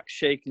squad. Jack's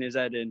shaking his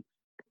head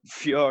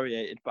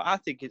infuriated, but I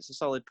think it's a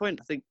solid point.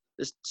 I think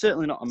there's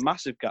certainly not a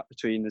massive gap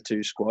between the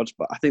two squads,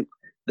 but I think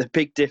the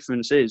big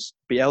difference is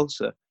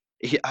Bielsa.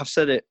 I've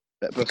said it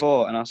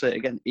before and I'll say it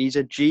again, he's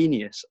a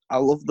genius. I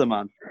love the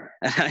man.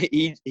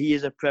 He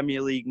is a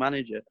Premier League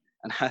manager,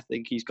 and I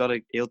think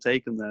he'll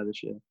take them there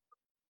this year.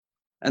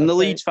 And the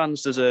Leeds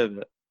fans deserve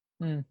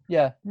it.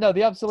 Yeah, no,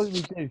 they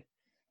absolutely do.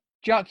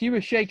 Jack, you were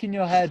shaking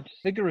your head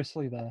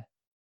vigorously there.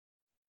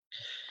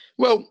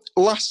 Well,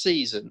 last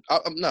season,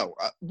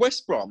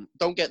 West Brom,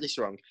 don't get this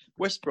wrong,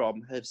 West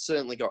Brom have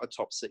certainly got a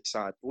top 6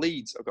 side.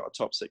 Leeds have got a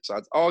top 6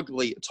 side,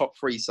 arguably a top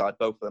 3 side,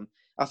 both of them.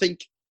 I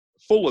think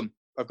Fulham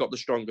have got the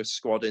strongest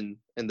squad in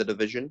the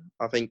division.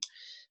 I think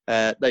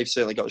they've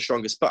certainly got the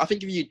strongest. But I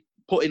think if you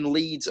put in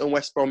Leeds and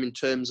West Brom in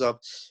terms of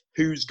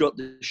who's got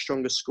the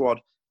strongest squad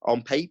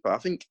on paper, I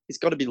think it's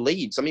got to be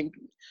Leeds. I mean,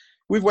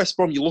 with West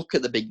Brom, you look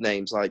at the big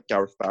names like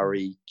Gareth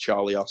Barry,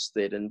 Charlie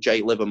Austin and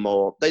Jay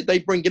Livermore. They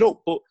bring it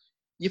up, but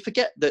you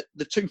forget that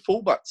the two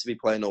fullbacks to be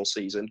playing all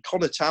season,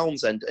 Connor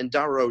Townsend and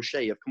Darragh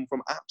O'Shea, have come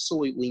from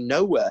absolutely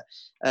nowhere.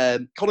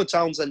 Connor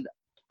Townsend,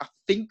 I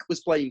think,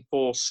 was playing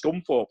for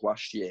Scunthorpe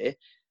last year,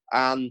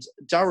 and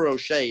Darragh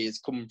O'Shea has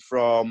come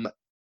from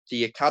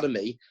the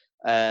academy.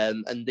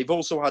 And they've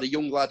also had a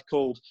young lad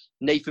called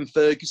Nathan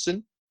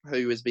Ferguson,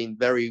 who has been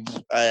very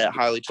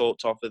highly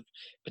talked of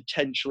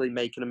potentially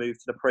making a move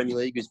to the Premier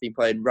League, who's been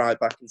playing right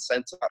back and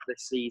centre back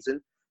this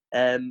season.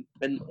 And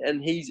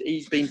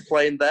he's been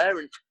playing there.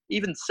 And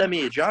even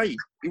Semi Ajayi,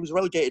 he was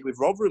relegated with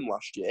Rotherham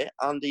last year,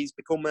 and he's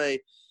become a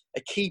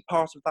key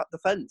part of that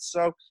defence.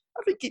 So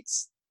I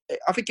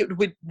think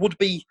it would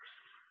be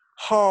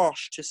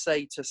harsh to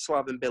say to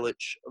Slaven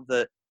Bilic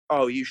that,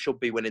 oh, you should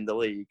be winning the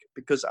league,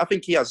 because I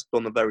think he has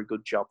done a very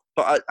good job.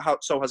 But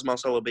so has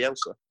Marcelo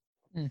Bielsa.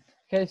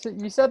 Okay, so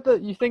you said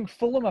that you think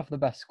Fulham have the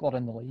best squad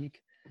in the league,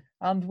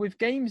 and with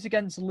games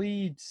against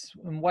Leeds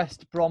and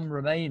West Brom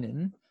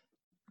remaining,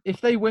 if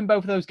they win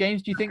both of those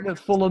games, do you think that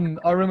Fulham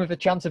are in with a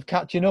chance of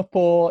catching up,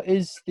 or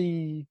is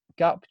the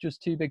gap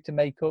just too big to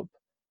make up?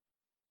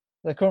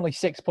 They're currently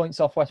 6 points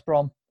off West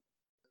Brom.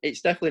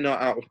 It's definitely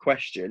not out of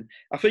question.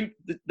 I think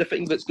the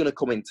thing that's going to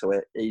come into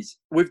it is,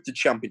 with the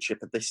Championship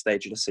at this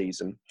stage of the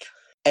season,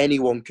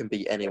 anyone can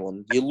beat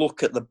anyone. You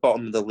look at the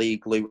bottom of the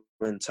league,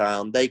 Luton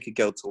Town, they could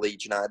go to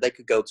Leeds United, they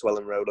could go to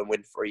Ellen Road and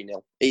win 3-0.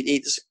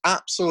 It's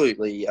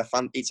absolutely a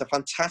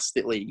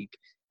fantastic league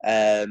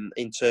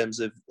in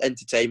terms of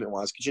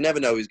entertainment-wise, because you never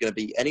know who's going to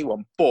beat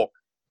anyone. But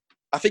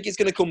I think it's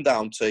going to come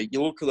down to,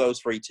 you look at those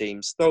three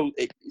teams, though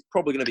it's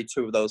probably going to be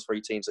two of those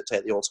three teams that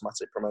take the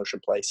automatic promotion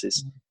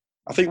places.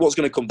 I think what's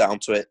going to come down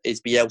to it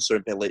is Bielsa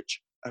and Bilic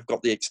have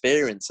got the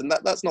experience, and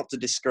that's not to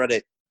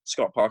discredit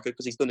Scott Parker,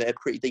 because he's done a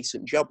pretty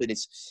decent job in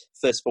his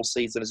first full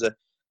season as a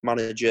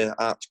manager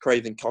at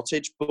Craven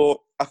Cottage. But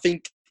I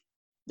think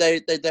they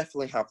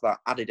definitely have that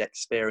added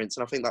experience,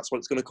 and I think that's what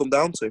it's going to come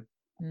down to.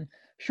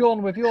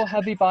 Sean, with your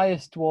heavy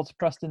bias towards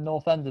Preston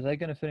North End, are they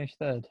going to finish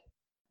third?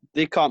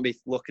 They can't be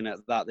looking at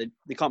that.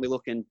 They can't be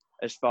looking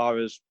as far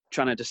as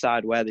trying to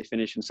decide where they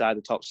finish inside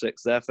the top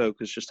six. Their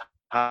focus just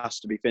has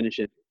to be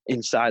finishing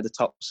inside the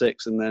top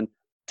six, and then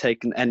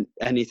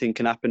anything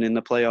can happen in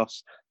the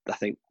playoffs. I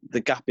think the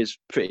gap is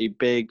pretty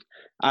big.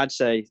 I'd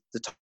say the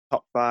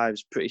top five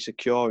is pretty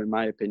secure, in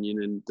my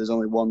opinion, and there's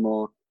only one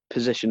more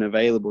position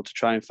available to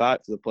try and fight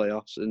for the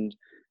playoffs, and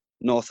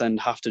North End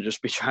have to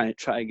just be trying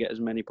to get as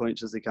many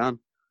points as they can.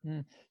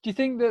 Do you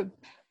think that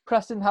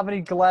Preston have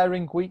any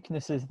glaring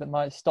weaknesses that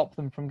might stop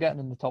them from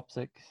getting in the top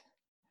six?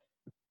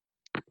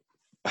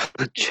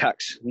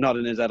 Jack's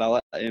nodding his head.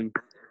 I'll let him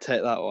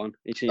take that one.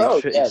 He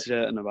seems pretty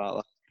certain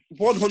about that.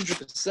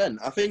 100%.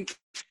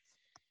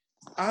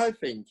 I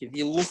think if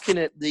you're looking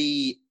at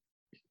the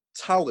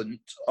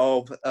talent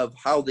of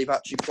how they've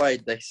actually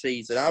played this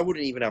season, I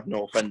wouldn't even have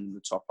North End in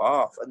the top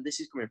half. And this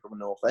is coming from a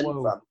North End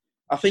fan.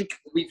 I think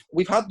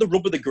we've had the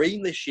rub of the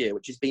green this year,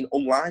 which has been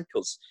unlike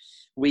us.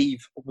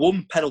 We've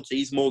won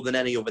penalties more than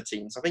any other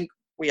teams. I think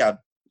we had,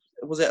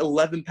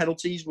 11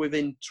 penalties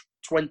within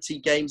 20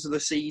 games of the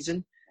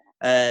season,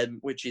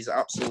 which is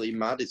absolutely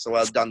mad. It's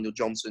allowed Daniel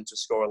Johnson to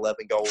score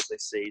 11 goals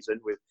this season,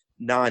 with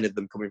 9 of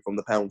them coming from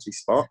the penalty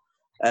spot.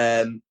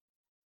 And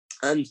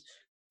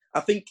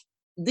I think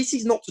this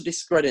is not to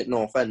discredit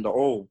North End at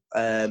all,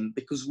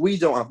 because we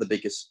don't have the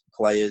biggest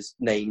players'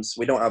 names.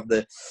 We don't have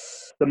the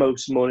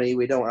most money.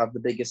 We don't have the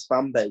biggest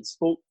fan base.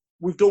 But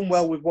we've done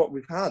well with what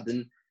we've had.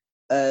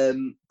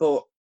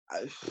 But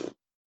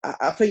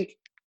I think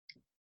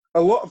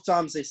a lot of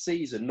times this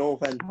season,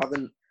 North End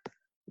haven't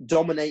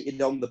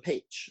dominated on the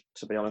pitch,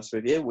 to be honest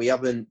with you. We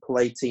haven't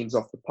played teams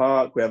off the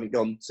park. We haven't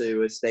gone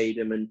to a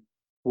stadium and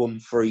won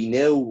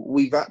 3-0.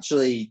 We've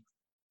actually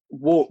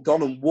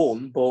gone and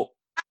won, but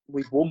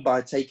we've won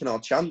by taking our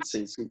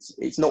chances.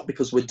 It's not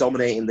because we're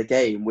dominating the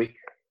game.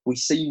 We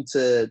seem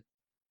to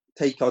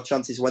take our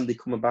chances when they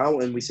come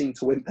about, and we seem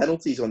to win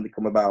penalties when they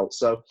come about.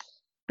 So,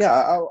 yeah,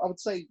 I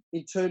would say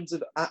in terms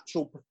of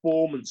actual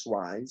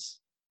performance-wise,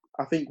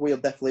 I think we are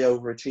definitely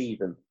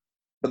overachieving.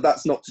 But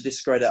that's not to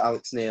discredit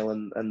Alex Neil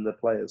and the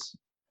players.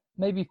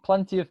 Maybe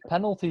plenty of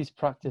penalties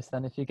practice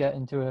then if you get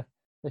into a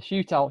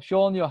shootout.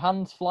 Sean, your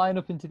hands flying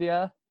up into the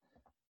air?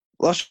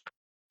 Well, I was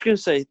going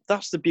to say,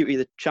 that's the beauty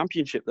of the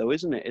Championship, though,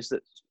 isn't it? Is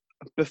that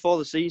before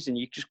the season,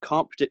 you just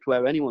can't predict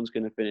where anyone's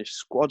going to finish.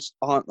 Squads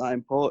aren't that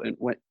important.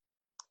 When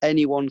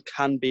anyone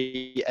can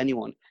be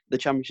anyone. The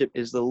Championship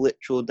is the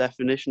literal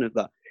definition of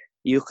that.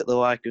 You look at the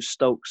like of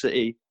Stoke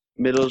City,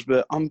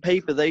 Middlesbrough, on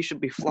paper they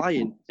should be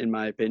flying, in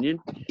my opinion,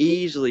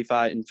 easily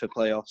fighting for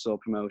playoffs or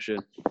promotion.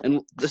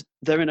 And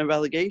they're in a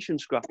relegation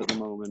scrap at the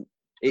moment.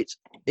 It's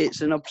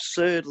an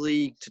absurd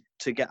league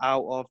to get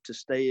out of, to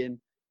stay in.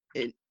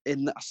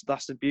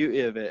 That's the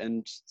beauty of it.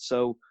 And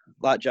so,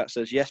 like Jack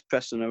says, yes,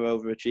 Preston are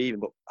overachieving,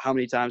 but how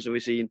many times have we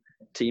seen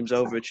teams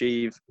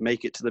overachieve,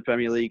 make it to the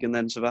Premier League and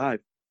then survive?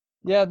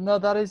 Yeah, no,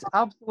 that is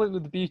absolutely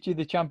the beauty of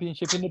the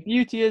Championship. And the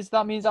beauty is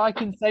that means I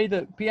can say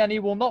that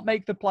PNE will not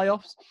make the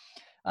playoffs.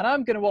 And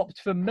I'm going to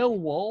opt for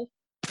Millwall,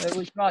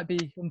 which might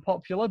be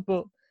unpopular.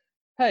 But,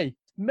 hey,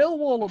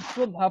 Millwall up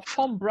front have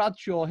Tom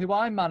Bradshaw, who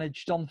I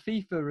managed on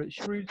FIFA at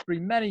Shrewsbury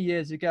many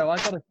years ago. I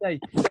got to say,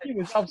 he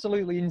was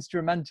absolutely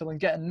instrumental in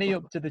getting me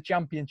up to the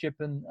Championship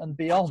and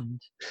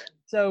beyond.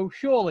 So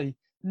surely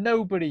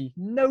nobody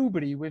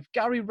with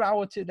Gary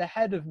Rowett at the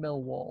head of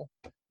Millwall,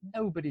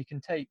 nobody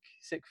can take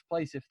sixth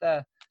place if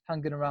they're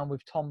hanging around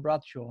with Tom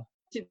Bradshaw.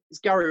 Since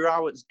Gary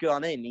Rowett's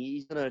gone in,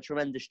 he's done a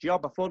tremendous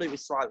job. I thought it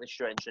was slightly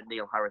strange that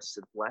Neil Harris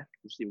had left,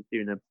 because he was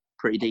doing a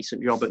pretty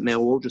decent job at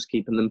Millwall, just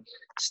keeping them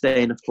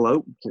staying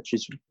afloat, which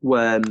is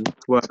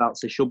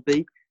whereabouts they should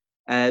be.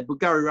 But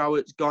Gary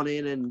Rowett's gone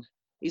in, and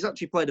he's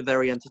actually played a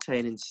very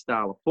entertaining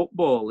style of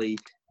football. He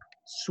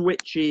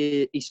switched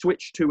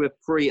to a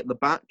three at the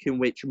back, in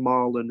which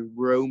Marlon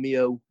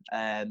Romeo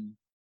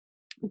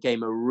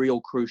became a real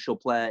crucial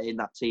player in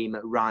that team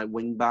at right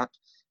wing back,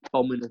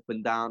 bombing up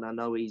and down. I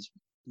know he's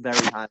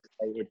very highly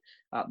rated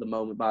at the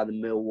moment by the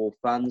Millwall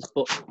fans,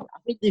 but I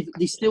think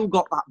they've still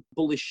got that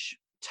bullish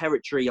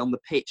territory on the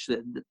pitch.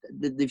 That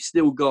they've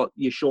still got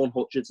your Sean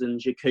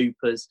Hutchinsons, your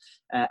Coopers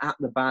at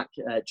the back,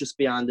 just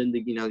behind them.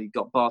 You've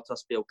got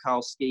Bartosz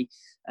Białkowski.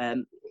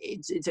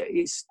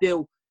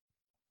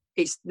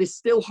 They're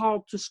still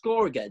hard to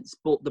score against,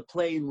 but they're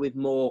playing with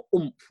more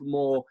oomph,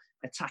 more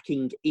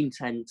attacking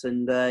intent,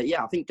 and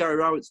I think Gary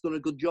Rowett's done a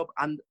good job.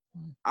 And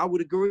I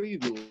would agree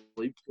with you,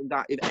 Luke, in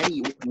that if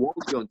anyone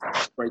was going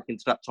to break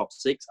into that top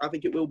six, I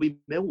think it will be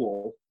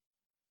Millwall.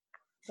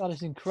 That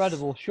is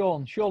incredible.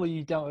 Sean, surely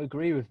you don't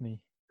agree with me?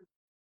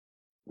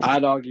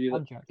 I'd argue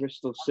that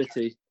Bristol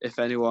City, if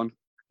anyone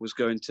was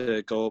going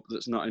to go up,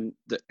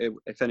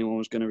 if anyone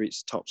was going to reach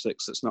the top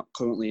six that's not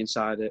currently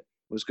inside it,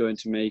 was going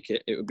to make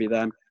it, it would be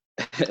them.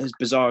 As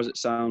bizarre as it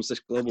sounds,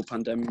 this global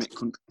pandemic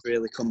couldn't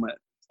really come at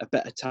a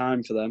better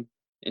time for them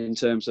in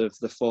terms of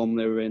the form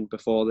they were in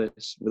before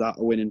this, without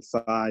a win in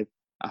 5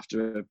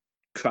 after a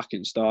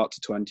cracking start to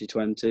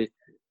 2020.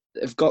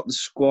 They've got the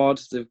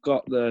squad, they've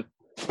got the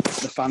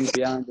fans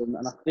behind them,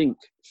 and I think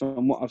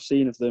from what I've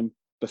seen of them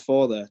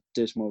before their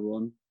dismal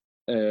run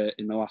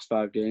in the last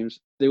 5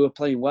 games, they were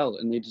playing well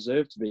and they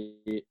deserve to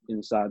be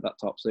inside that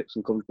top 6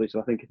 and comfortably.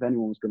 So I think if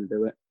anyone was going to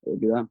do it, it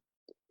would be them.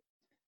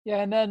 Yeah,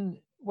 and then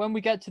when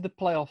we get to the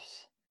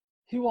playoffs,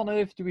 who on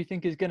earth do we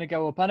think is going to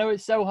go up? I know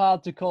it's so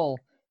hard to call,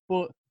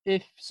 but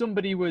if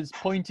somebody was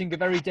pointing a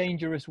very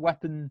dangerous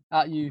weapon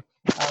at you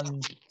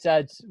and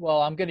said,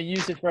 well, I'm going to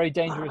use this very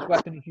dangerous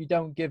weapon if you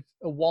don't give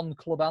a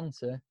one-club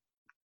answer,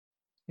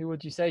 who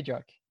would you say,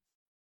 Jack?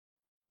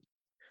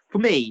 For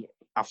me,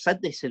 I've said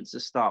this since the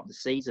start of the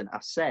season. I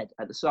said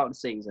at the start of the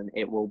season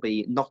it will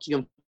be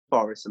Nottingham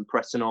Forest and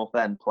Preston North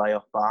End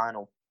playoff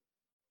final.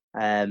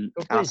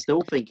 I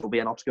still think it'll be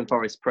a Nottingham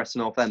Forest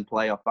Preston North End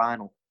playoff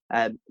final.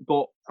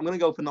 But I'm going to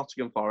go for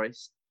Nottingham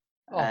Forest.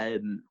 Oh.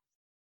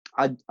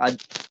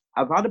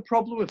 I've had a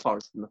problem with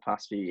Forest in the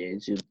past few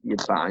years,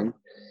 you'd find,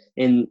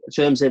 in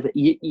terms of,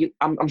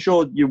 I'm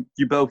sure you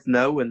both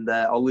know, and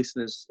our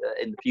listeners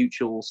in the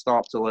future will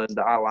start to learn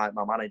that I like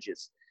my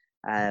managers.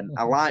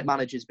 I like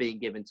managers being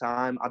given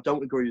time. I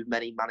don't agree with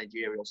many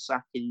managerial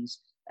sackings.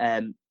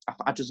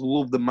 I just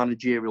love the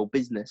managerial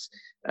business.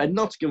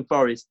 Nottingham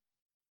Forest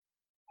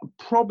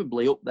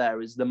probably up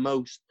there as the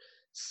most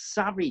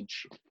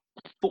savage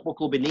football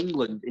club in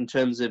England in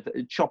terms of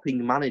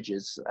chopping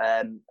managers.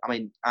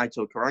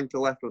 Aitor Karanka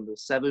left under the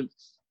 7th.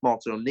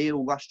 Martin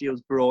O'Neill last year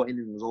was brought in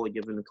and was only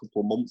given a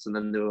couple of months, and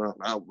then they were like,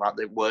 well, that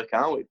didn't work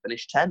out. It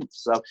finished 10th,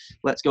 so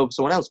let's go for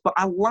someone else. But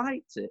I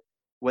liked it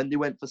when they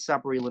went for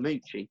Sabri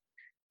Lamouchi.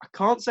 I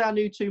can't say I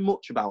knew too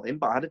much about him,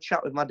 but I had a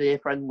chat with my dear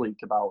friend Luke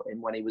about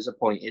him when he was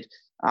appointed.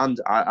 And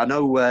I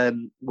know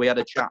we had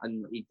a chat,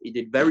 and he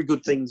did very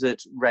good things at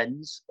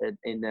Rennes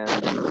in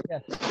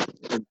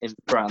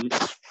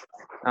France.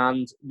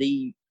 And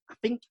I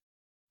think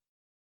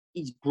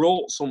he's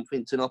brought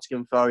something to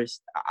Nottingham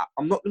Forest.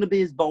 I'm not going to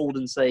be as bold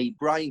and say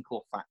Brian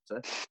Clough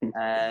factor,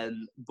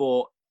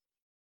 but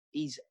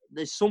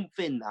there's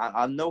something.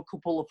 I know a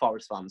couple of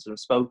Forest fans who have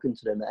spoken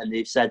to them, and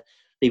they've said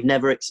they've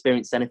never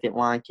experienced anything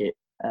like it.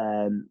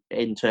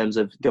 In terms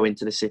of going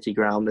to the City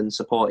Ground and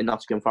supporting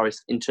Nottingham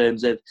Forest, in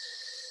terms of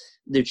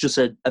there's just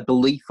a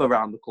belief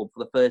around the club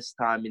for the first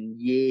time in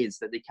years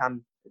that they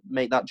can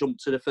make that jump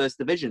to the First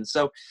Division.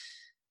 So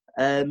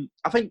I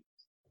think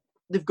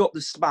they've got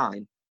the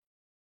spine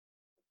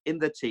in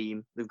the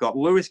team. They've got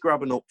Lewis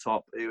Grabban up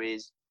top, who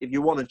is, if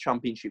you want a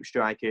Championship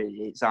striker,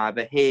 it's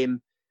either him,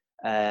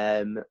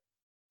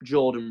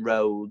 Jordan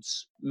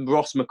Rhodes,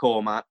 Ross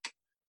McCormack,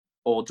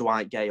 or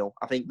Dwight Gale.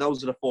 I think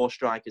those are the 4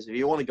 strikers. If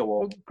you want to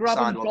go up,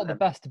 Grabban's got the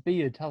best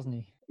beard, hasn't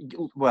he?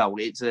 Well,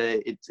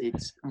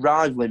 it's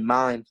rivaling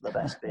mine for the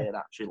best beard,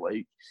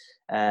 actually,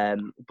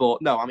 Luke.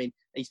 But no,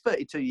 he's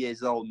 32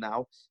 years old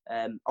now.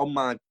 On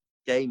my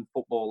game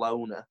Football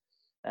Owner,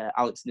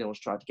 Alex Neil's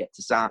tried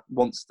to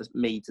wants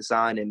me to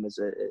sign him as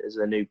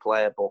a new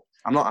player, but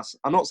I'm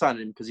not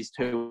signing him because he's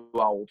too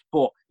old.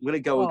 But I'm going to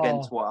go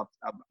against what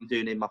I'm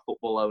doing in my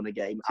Football Owner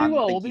game. Too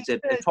old? I think he's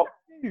a top.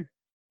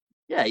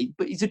 Yeah,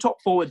 but he's a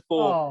top forward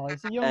for. Oh,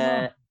 he's a young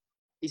man.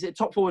 He's a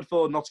top forward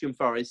for Nottingham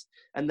Forest,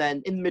 and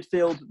then in the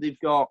midfield they've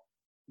got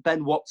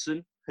Ben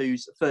Watson,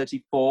 who's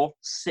 34,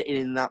 sitting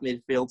in that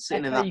midfield,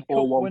 sitting in FA that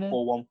Cup winner.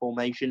 4-1-4-1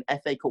 formation.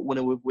 FA Cup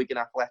winner with Wigan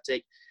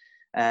Athletic.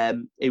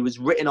 He was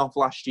written off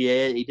last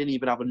year. He didn't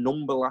even have a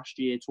number last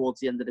year towards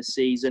the end of the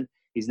season.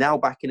 He's now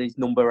back in his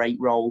number 8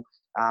 role,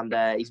 and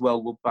he's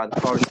well loved by the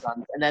Forest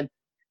fans. And then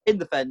in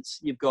the fence,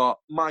 you've got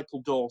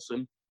Michael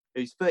Dawson,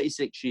 who's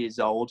 36 years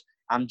old,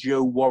 and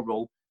Joe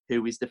Worrell,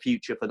 who is the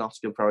future for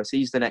Nottingham Forest.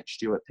 He's the next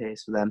Stuart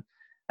Pearce for them.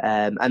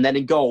 And then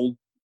in goal,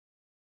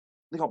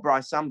 they've got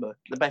Bryce Samba,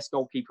 the best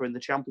goalkeeper in the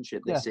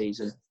Championship this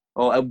season,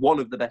 or one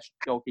of the best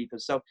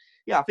goalkeepers. So,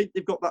 yeah, I think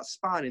they've got that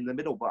spine in the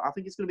middle, but I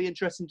think it's going to be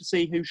interesting to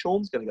see who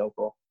Sean's going to go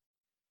for.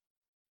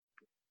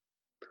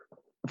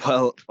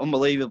 Well,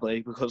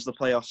 unbelievably, because the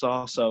playoffs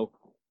are so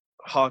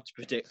hard to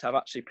predict, I've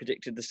actually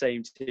predicted the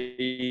same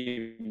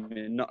team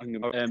in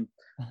Nottingham.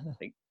 I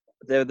think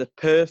they're the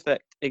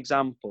perfect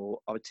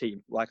example of a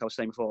team, like I was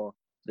saying before,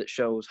 that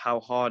shows how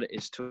hard it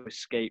is to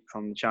escape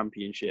from the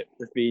Championship.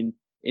 They've been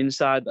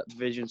inside that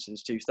division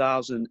since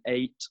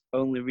 2008,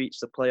 only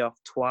reached the playoff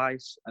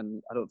twice,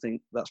 and I don't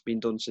think that's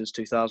been done since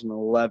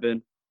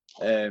 2011.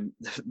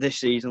 This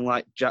season,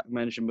 like Jack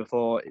mentioned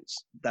before,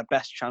 it's their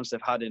best chance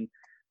they've had in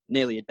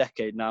nearly a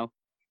decade now.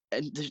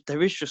 And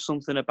there is just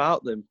something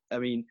about them. I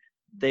mean,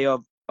 they are,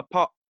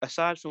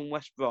 aside from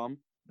West Brom,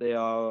 they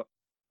are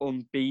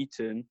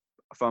unbeaten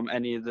from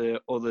any of the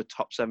other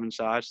top 7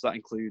 sides. That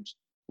includes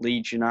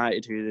Leeds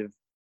United, who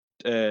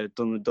they've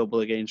done the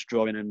double against,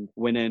 drawing and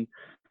winning.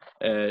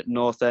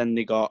 North End,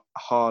 they got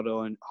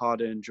harder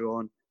and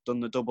drawn, done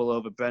the double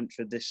over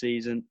Brentford this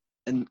season.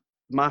 And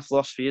my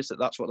philosophy is that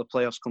that's what the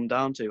playoffs come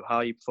down to, how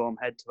you perform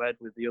head-to-head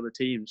with the other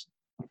teams.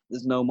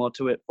 There's no more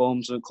to it.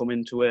 Forms don't come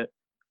into it.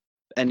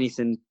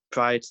 Anything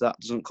prior to that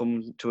doesn't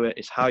come to it.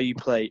 It's how you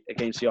play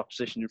against the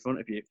opposition in front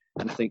of you.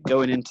 And I think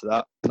going into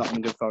that,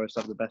 Nottingham Forest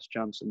have the best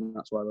chance, and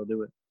that's why they'll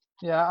do it.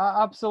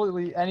 Yeah,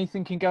 absolutely.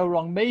 Anything can go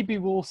wrong. Maybe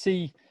we'll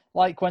see,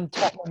 like when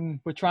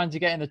Tottenham were trying to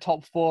get in the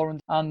top 4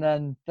 and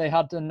then they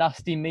had a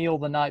nasty meal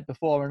the night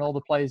before and all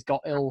the players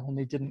got ill and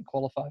they didn't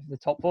qualify for the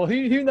top 4.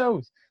 Who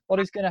knows what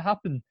is going to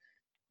happen?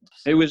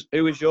 Who was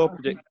your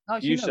prediction?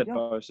 You said no.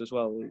 Forest as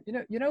well.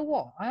 You know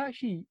what?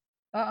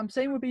 I'm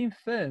saying we're being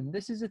firm.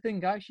 This is the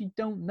thing. I actually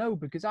don't know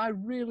because I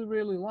really,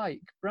 really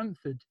like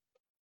Brentford.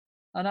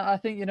 And I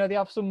think, they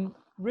have some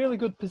really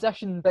good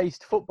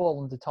possession-based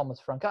football under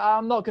Thomas Frank.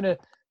 I'm not going to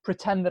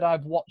pretend that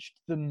I've watched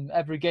them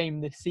every game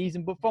this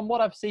season, but from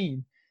what I've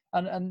seen,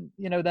 and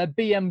their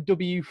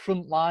BMW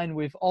front line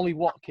with Ollie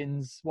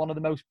Watkins, one of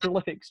the most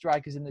prolific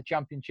strikers in the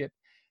Championship,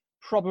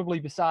 probably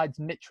besides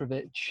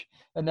Mitrovic,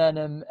 and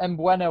then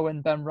Mbueno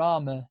and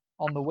Benrahma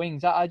on the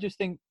wings. I just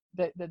think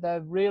that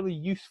they're really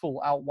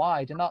useful out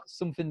wide, and that's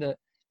something that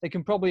they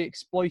can probably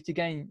exploit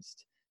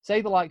against,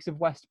 say, the likes of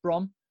West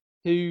Brom,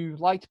 who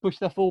like to push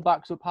their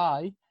fullbacks up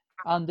high,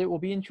 and it will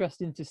be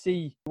interesting to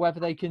see whether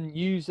they can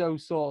use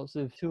those sorts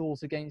of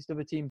tools against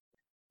other teams.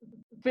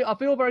 I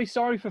feel very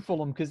sorry for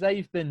Fulham because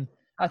they've been,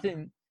 I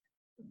think,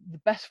 the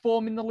best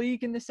form in the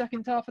league in the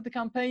second half of the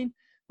campaign.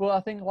 But I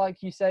think,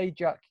 like you say,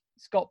 Jack,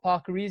 Scott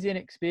Parker is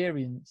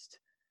inexperienced,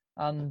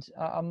 and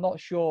I'm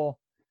not sure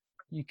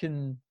you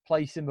can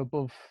place him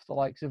above the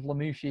likes of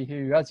Lamouchi,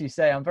 who, as you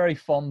say, I'm very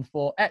fond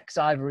for,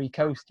 ex-Ivory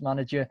Coast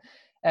manager,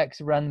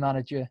 ex-Rennes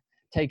manager,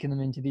 taking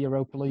them into the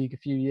Europa League a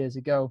few years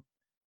ago.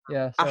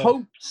 Yeah,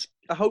 so.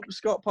 I hope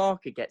Scott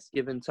Parker gets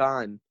given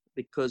time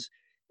because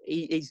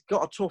he's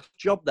got a tough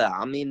job there.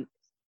 I mean,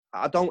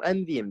 I don't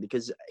envy him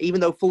because even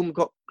though Fulham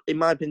got, in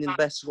my opinion, the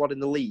best squad in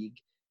the league,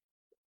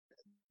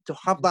 to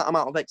have that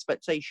amount of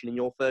expectation in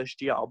your first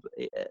job,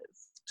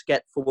 to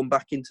get Fulham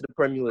back into the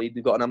Premier League,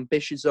 they've got an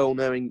ambitious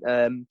owner in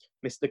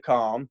Mr.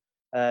 Khan.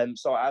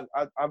 So I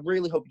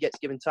really hope he gets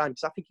given time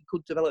because I think he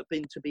could develop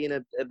into being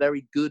a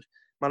very good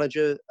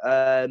manager.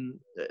 And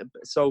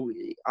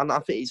I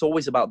think it's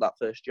always about that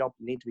first job.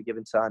 You need to be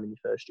given time in your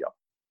first job.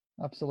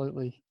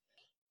 Absolutely.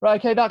 Right,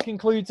 okay, that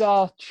concludes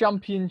our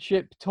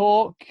Championship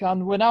talk,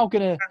 and we're now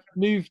going to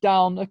move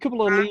down a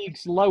couple of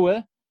leagues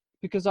lower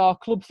because our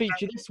club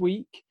feature this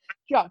week,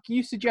 Jack,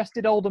 you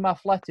suggested Oldham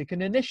Athletic,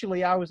 and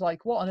initially I was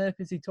like, what on earth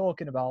is he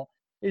talking about?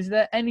 Is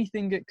there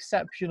anything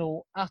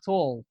exceptional at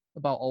all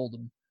about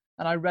Oldham?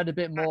 And I read a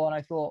bit more and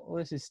I thought, well,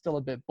 this is still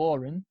a bit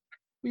boring.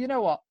 But you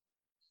know what?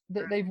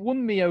 They've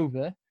won me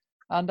over,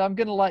 and I'm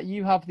going to let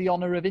you have the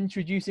honour of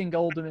introducing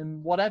Oldham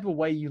in whatever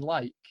way you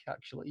like,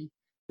 actually,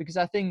 because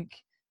I think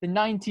the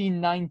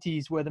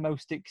 1990s were the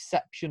most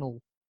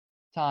exceptional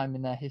time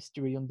in their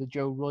history under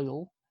Joe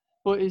Royle.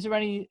 But is there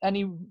any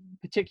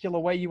particular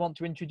way you want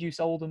to introduce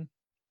Oldham?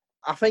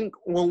 I think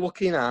we're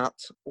looking at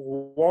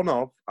one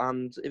of,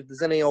 and if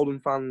there's any Oldham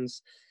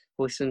fans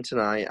listening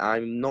tonight,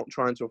 I'm not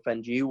trying to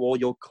offend you or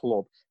your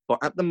club, but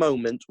at the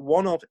moment,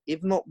 one of,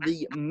 if not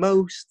the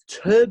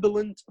most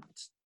turbulent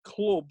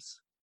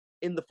clubs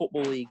in the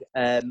Football League.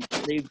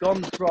 They've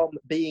gone from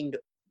being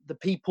the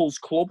People's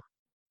Club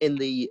in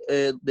the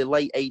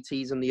late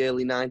 80s and the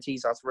early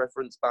 90s, as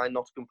referenced by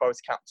Nottingham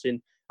Forest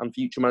captain and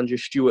future manager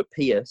Stuart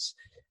Pearce.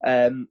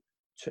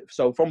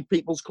 So from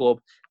People's Club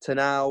to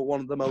now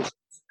one of the most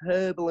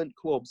turbulent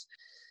clubs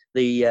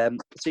They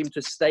seemed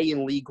to stay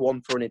in League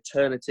One for an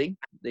eternity.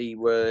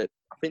 I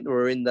think they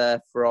were in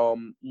there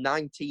from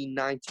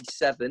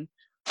 1997,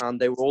 and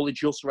they were only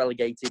just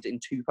relegated in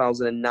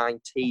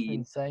 2019.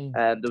 Insane.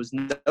 There was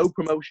no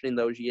promotion in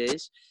those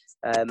years,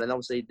 and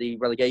obviously the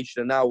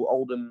relegation. And now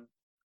Oldham,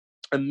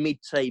 a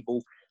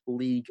mid-table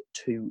League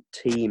Two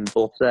team,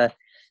 but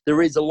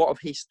there is a lot of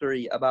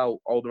history about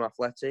Oldham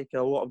Athletic,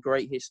 a lot of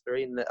great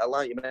history, and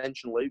like you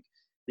mentioned, Luke,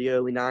 the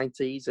early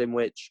 90s, in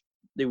which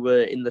they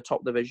were in the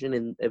top division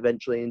and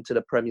eventually into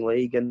the Premier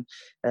League, and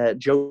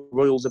Joe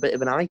Royle's a bit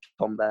of an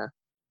icon there.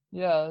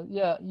 Yeah.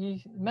 You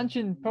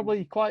mentioned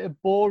probably quite a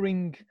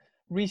boring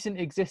recent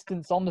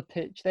existence on the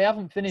pitch. They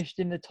haven't finished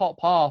in the top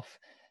half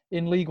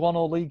in League One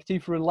or League Two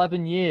for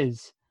 11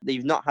 years.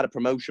 They've not had a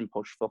promotion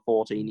push for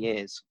 14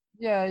 years.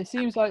 Yeah, it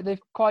seems like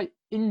they've quite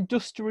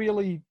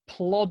industrially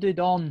plodded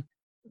on.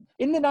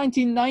 In the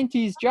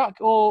 1990s, Jack,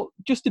 or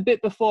just a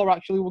bit before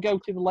actually, we'll go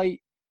to the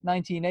late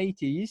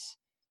 1980s,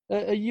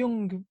 a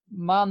young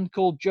man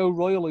called Joe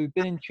Royle, who'd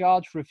been in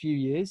charge for a few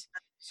years,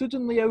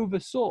 suddenly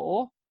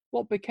oversaw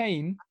what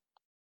became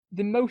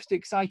the most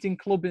exciting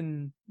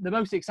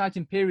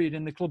period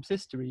in the club's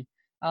history.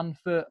 And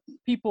for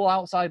people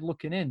outside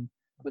looking in,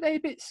 were they a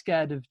bit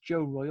scared of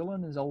Joe Royle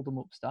and his Oldham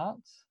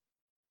upstarts?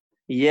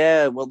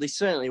 Yeah, well, they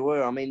certainly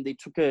were. I mean, they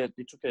took a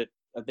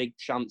big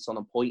chance on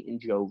appointing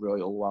Joe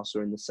Royle whilst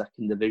they're in the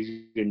second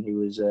division. He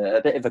was a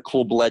bit of a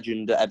club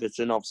legend at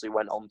Everton. Obviously,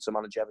 went on to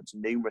manage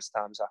Everton numerous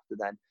times after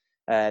then.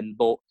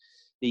 But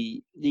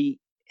they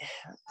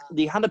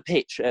had a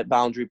pitch at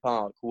Boundary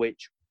Park,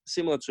 which,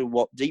 similar to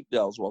what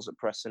Deepdale's was at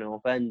Preston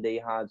North End,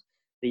 they had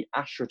the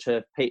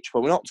AstroTurf pitch,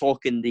 but we're not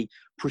talking the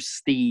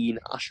pristine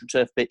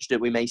AstroTurf pitch that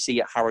we may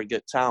see at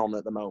Harrogate Town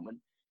at the moment.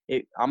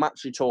 I'm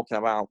actually talking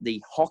about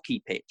the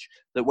hockey pitch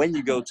that when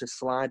you go to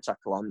slide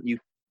tackle on, you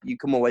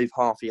come away with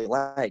half your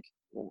leg.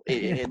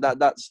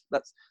 That's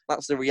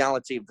the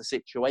reality of the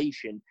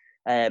situation.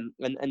 And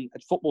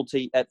at football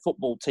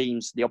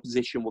teams, the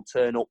opposition will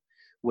turn up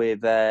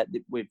with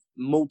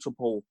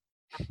multiple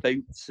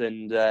boots,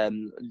 and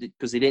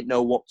because they didn't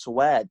know what to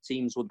wear,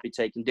 teams would be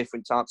taking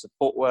different types of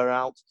footwear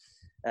out.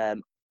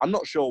 I'm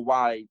not sure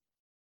why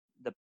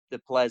the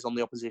players on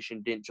the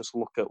opposition didn't just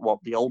look at what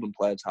the Oldham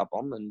players have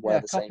on and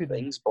wear the same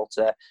things. But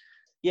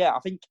I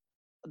think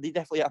they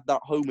definitely have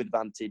that home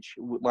advantage,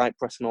 like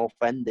Preston North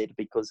End did,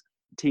 because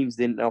teams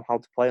didn't know how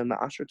to play on that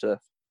AstroTurf.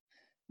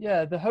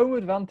 Yeah, the home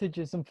advantage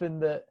is something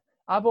that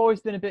I've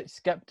always been a bit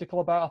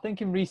sceptical about. I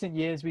think in recent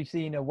years we've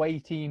seen away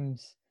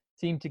teams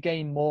seem to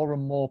gain more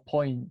and more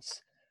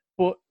points.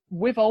 But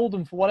with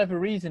Oldham, for whatever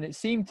reason, it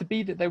seemed to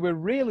be that they were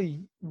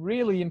really,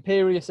 really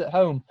imperious at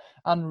home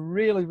and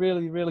really,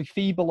 really, really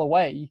feeble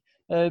away.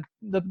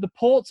 The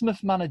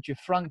Portsmouth manager,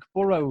 Frank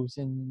Burrows,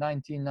 in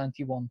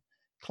 1991,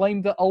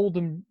 claimed that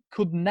Oldham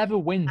could never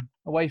win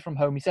away from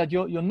home. He said,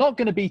 you're not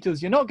going to beat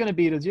us. You're not going to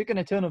beat us. You're going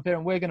to turn up here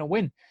and we're going to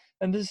win.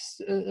 And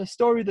there's a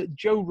story that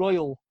Joe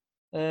Royle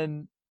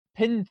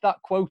pinned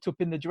that quote up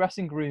in the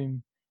dressing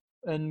room.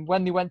 And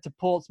when they went to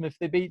Portsmouth,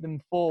 they beat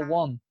them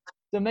 4-1.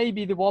 So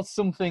maybe there was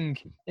something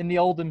in the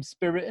Oldham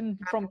spirit, and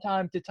from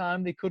time to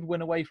time they could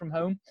win away from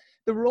home.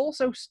 There were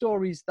also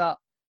stories that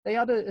they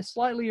had a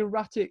slightly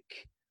erratic,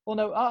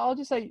 I'll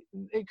just say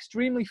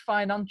extremely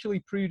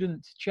financially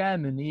prudent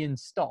chairman, Ian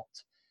Stott.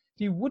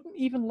 He wouldn't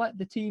even let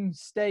the team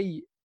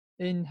stay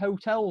in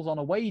hotels on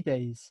away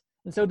days.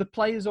 And so the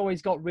players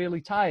always got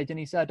really tired, and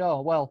he said,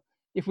 oh, well,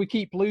 if we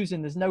keep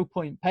losing, there's no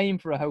point paying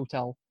for a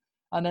hotel.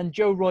 And then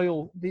Joe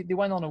Royle, they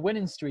went on a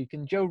winning streak,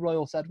 and Joe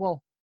Royle said,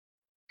 well,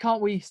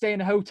 can't we stay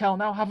in a hotel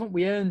now? Haven't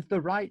we earned the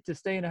right to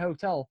stay in a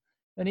hotel?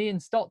 And Ian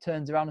Stott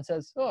turns around and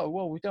says, oh,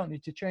 well, we don't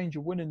need to change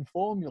a winning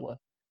formula.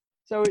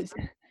 So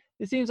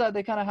it seems like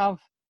they kind of have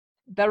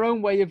their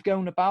own way of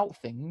going about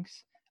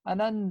things. And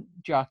then,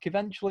 Jack,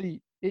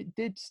 eventually it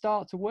did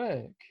start to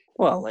work.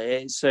 Well,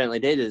 it certainly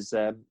did, as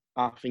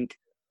I think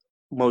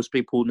most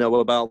people know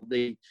about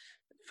the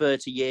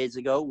 30 years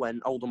ago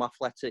when Oldham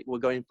Athletic were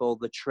going for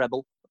the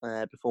treble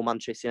before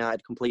Manchester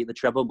United completed the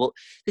treble. But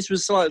this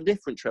was a slightly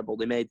different treble.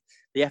 They made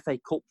the FA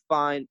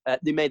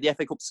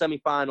Cup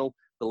semi-final,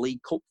 the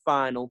League Cup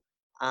final,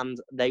 and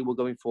they were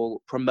going for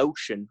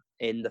promotion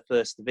in the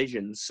first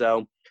division.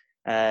 So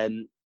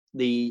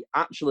they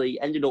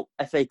actually ended up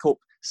FA Cup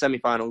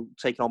semi-final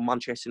taking on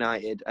Manchester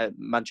United at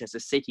Manchester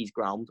City's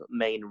ground,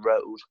 Main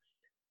Road,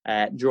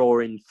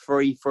 drawing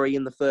 3-3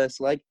 in the first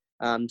leg,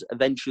 and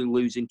eventually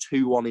losing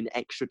 2-1 in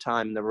extra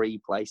time in the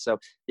replay. So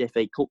the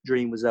FA Cup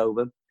dream was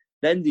over.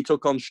 Then they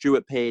took on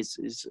Stuart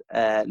Pearce's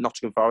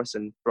Nottingham Forest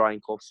and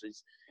Brian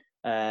Clough's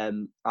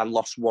and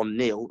lost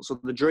 1-0. So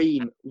the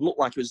dream looked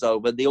like it was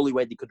over. The only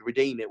way they could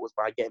redeem it was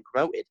by getting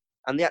promoted.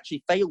 And they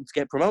actually failed to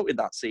get promoted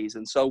that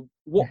season. So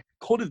what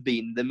could have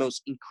been the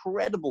most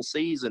incredible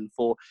season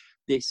for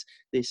this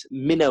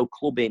minnow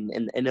club in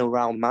and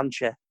around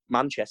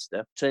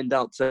Manchester turned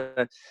out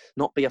to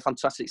not be a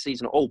fantastic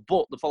season at all.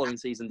 But the following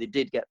season they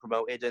did get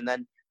promoted and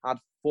then had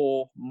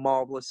 4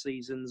 marvellous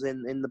seasons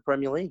in the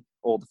Premier League,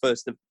 or the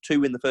first of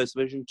 2 in the first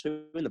division,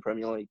 2 in the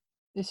Premier League.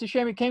 it's a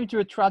shame it came to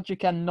a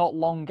tragic end not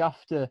long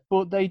after,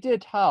 but they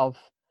did have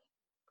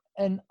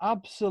an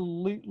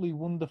absolutely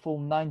wonderful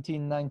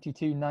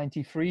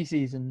 1992-93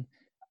 season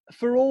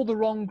for all the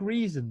wrong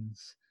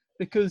reasons.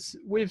 Because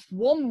with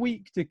 1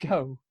 week to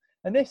go,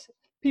 and this,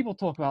 people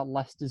talk about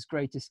Leicester's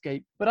Great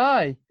Escape, but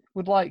I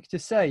would like to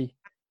say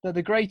that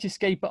the Great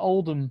Escape at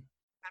Oldham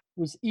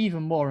was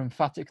even more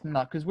emphatic than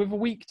that, because with a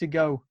week to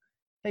go,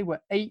 they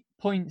were 8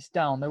 points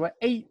down. They were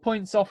 8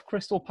 points off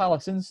Crystal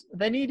Palace, and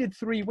they needed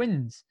 3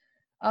 wins.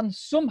 And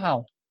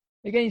somehow,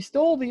 against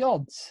all the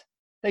odds,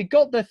 they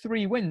got their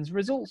 3 wins.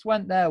 Results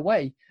went their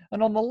way.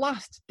 And on the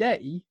last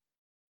day,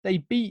 they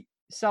beat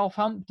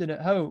Southampton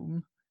at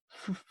home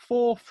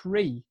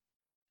 4-3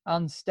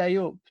 and stay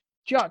up.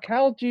 Jack,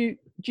 how do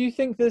you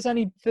think there's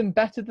anything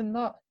better than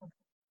that?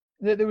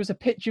 That there was a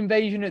pitch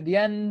invasion at the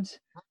end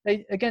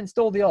against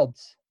all the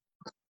odds?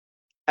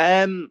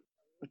 I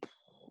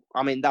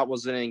mean, that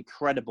was an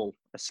incredible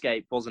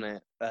escape, wasn't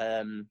it?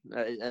 An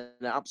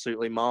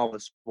absolutely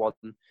marvellous one,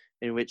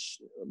 in which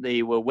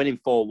they were winning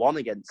 4-1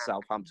 against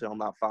Southampton on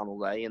that final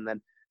day, and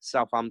then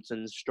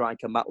Southampton's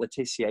striker Matt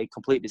Letizia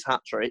completed his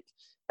hat-trick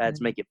to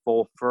make it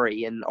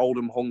 4-3, and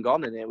Oldham hung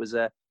on, and it was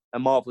a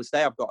marvellous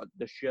day. I've got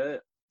the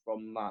shirt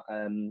from that.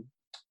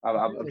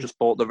 I've just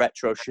bought the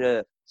retro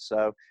shirt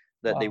so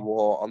that they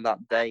wore on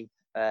that day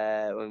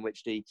in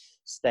which they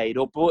stayed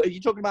up. But if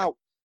you're talking about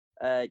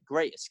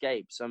great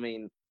escapes, I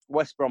mean,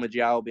 West Bromwich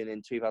Albion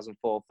in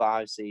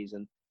 2004-05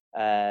 season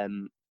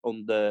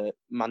under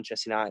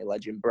Manchester United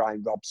legend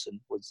Brian Robson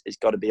is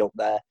got to be up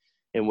there,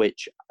 in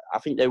which I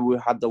think they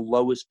had the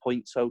lowest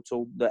point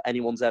total that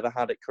anyone's ever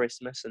had at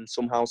Christmas and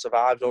somehow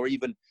survived, or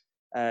even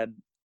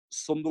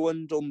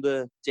Sunderland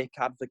under Dick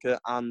Advocate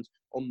and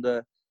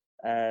under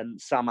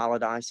Sam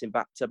Allardyce in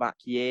back-to-back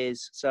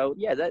years. So,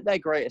 yeah, they're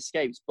great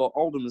escapes, but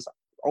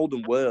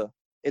Oldham were,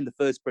 in the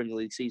first Premier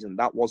League season,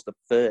 that was the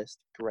first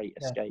great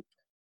escape.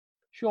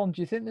 Sean,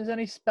 do you think there's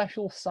any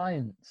special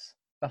science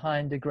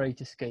behind a great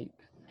escape?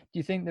 Do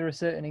you think there are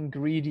certain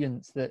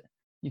ingredients that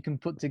you can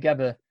put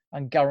together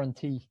and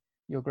guarantee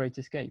your great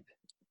escape?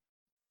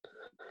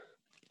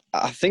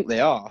 I think they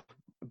are,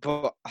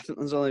 but I think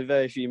there's only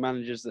very few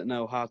managers that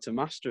know how to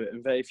master it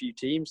and very few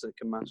teams that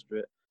can master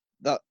it.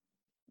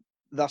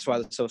 That's why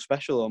they're so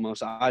special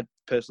almost. I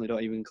personally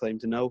don't even claim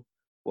to know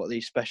what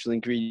these special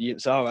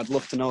ingredients are. I'd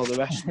love to know the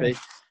recipe.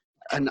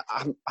 And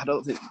I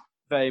don't think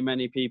very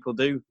many people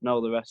do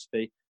know the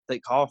recipe. I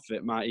think half of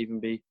it might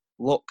even be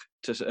luck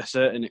to a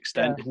certain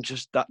extent, and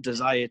just that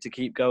desire to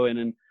keep going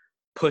and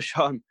push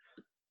on.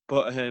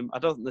 But I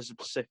don't think there's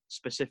a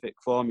specific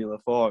formula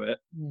for it.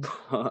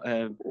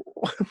 But,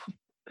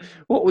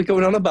 what are we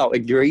going on about?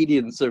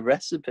 Ingredients, a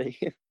recipe?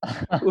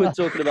 We're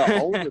talking about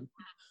Oldham.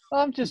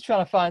 I'm just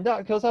trying to find out,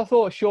 because I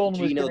thought Sean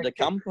was Gino going to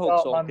D'Acampo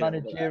start my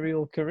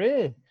managerial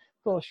career.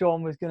 Thought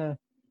Sean was going to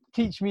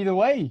teach me the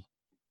way,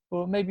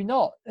 but maybe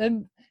not.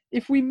 And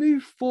if we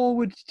move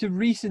forward to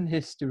recent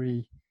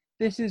history,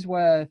 this is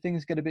where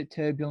things get a bit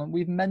turbulent.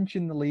 We've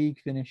mentioned the league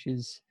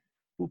finishes,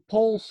 but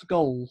Paul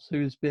Scholes,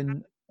 who's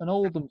been an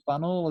Oldham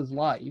fan all his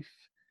life,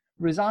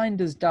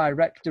 resigned as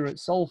director at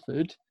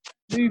Salford,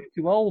 moved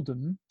to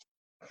Oldham,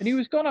 and he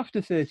was gone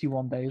after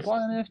 31 days. Why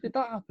on earth did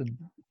that happen?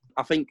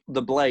 I think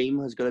the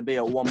blame is going to be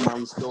a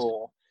one-man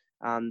store,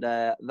 and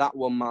that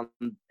one man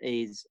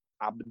is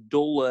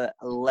Abdullah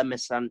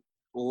Lemsagam.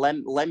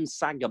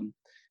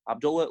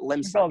 Abdullah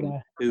Lemsagam,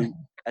 who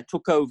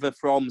took over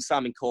from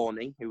Sammy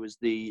Corney, who was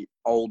the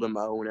Oldham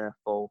owner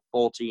for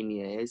 14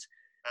 years,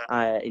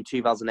 in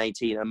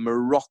 2018, a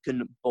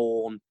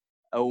Moroccan-born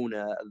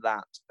owner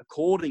that,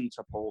 according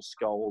to Paul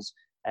Scholes,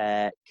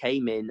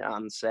 came in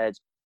and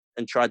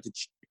tried to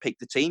pick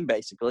the team,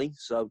 basically.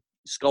 So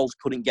Scholes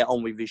couldn't get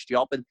on with his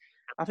job, and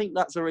I think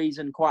that's the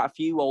reason quite a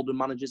few Oldham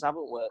managers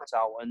haven't worked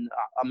out. And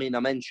I mean,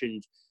 I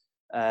mentioned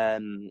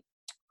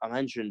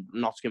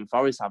Nottingham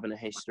Forest having a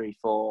history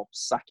for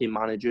sacking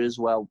managers.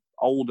 Well,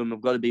 Oldham have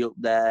got to be up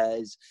there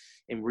as,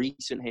 in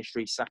recent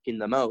history, sacking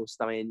the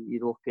most. I mean,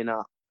 you're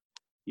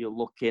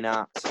looking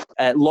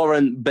at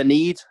Laurent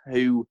Benid,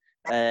 who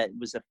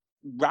was a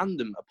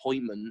random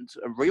appointment,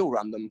 a real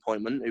random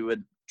appointment, who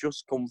had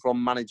just come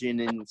from managing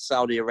in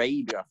Saudi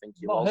Arabia. I think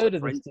he was a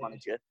French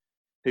manager,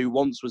 who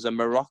once was a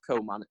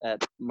Monaco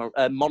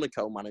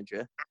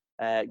manager.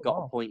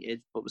 Got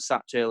appointed, but was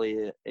sacked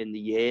earlier in the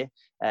year.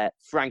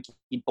 Frankie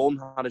Bunn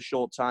had a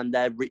short time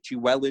there. Richie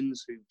Wellens,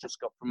 who just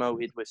got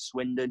promoted with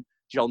Swindon.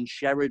 John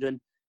Sheridan,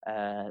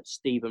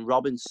 Stephen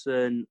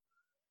Robinson,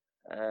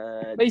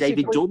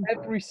 David Dunn.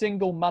 Every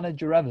single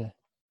manager ever.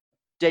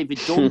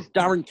 David Dunn.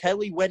 Darren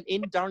Kelly went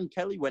in.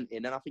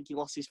 And I think he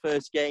lost his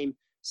first game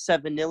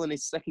 7-0 and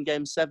his second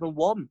game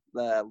 7-1.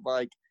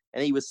 And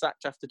he was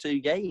sacked after 2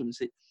 games.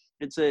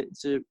 It's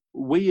a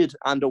weird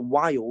and a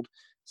wild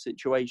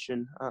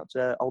situation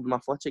at Oldham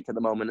Athletic at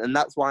the moment, and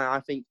that's why I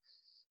think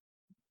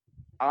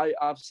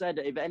I've said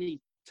if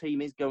any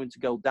team is going to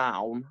go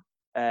down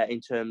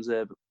in terms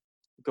of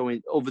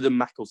going other than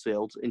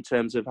Macclesfield, in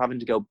terms of having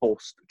to go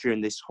bust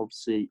during this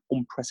obviously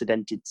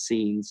unprecedented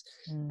scenes,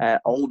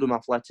 Oldham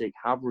Athletic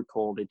have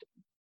recorded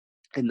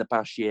in the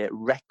past year,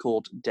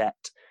 record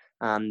debt.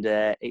 And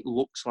it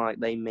looks like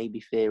they may be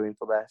fearing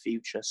for their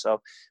future.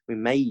 So we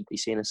may be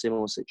seeing a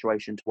similar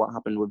situation to what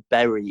happened with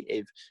Bury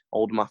if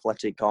Oldham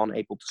Athletic aren't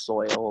able to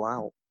sort it all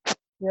out.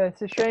 Yeah,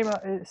 it's a shame.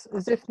 It's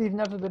as if they've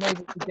never been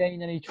able to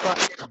gain any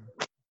traction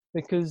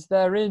because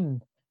they're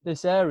in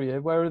this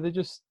area where there are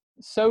just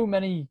so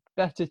many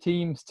better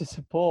teams to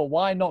support.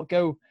 Why not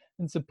go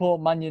and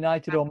support Man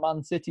United or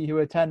Man City, who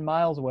are 10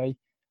 miles away?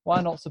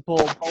 Why not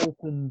support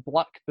Bolton,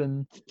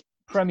 Blackburn,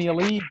 Premier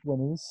League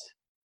winners?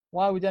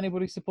 Why would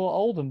anybody support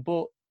Oldham?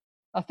 But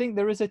I think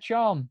there is a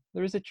charm.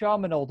 There is a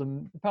charm in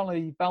Oldham.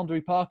 Apparently,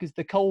 Boundary Park is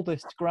the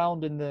coldest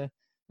ground in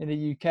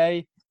the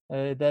UK.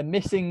 They're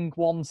missing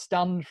one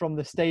stand from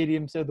the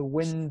stadium, so the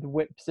wind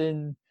whips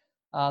in,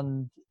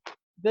 and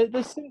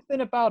there's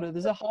something about it.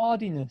 There's a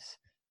hardiness,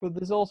 but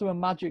there's also a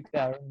magic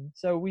there. And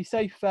so we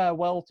say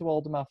farewell to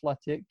Oldham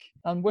Athletic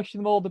and wish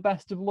them all the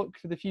best of luck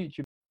for the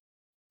future.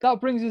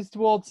 That brings us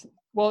towards.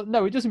 Well,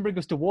 no, it doesn't bring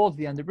us towards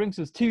the end. It brings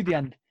us to the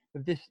end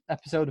of this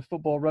episode of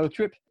Football Road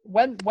Trip.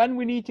 When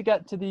we need to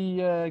get to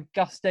the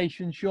gas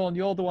station, Sean,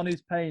 you're the one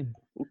who's paying.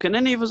 Well, can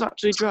any of us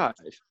actually drive?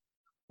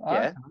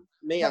 Yeah,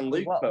 me and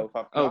Luke both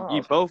have cars. Oh,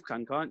 you both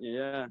can, can't you?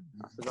 Yeah.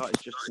 I forgot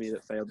it's just me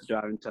that failed the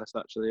driving test,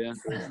 actually,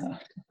 yeah.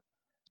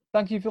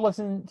 Thank you for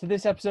listening to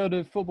this episode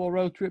of Football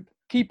Road Trip.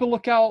 Keep a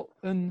lookout,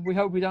 and we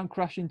hope we don't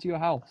crash into your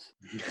house.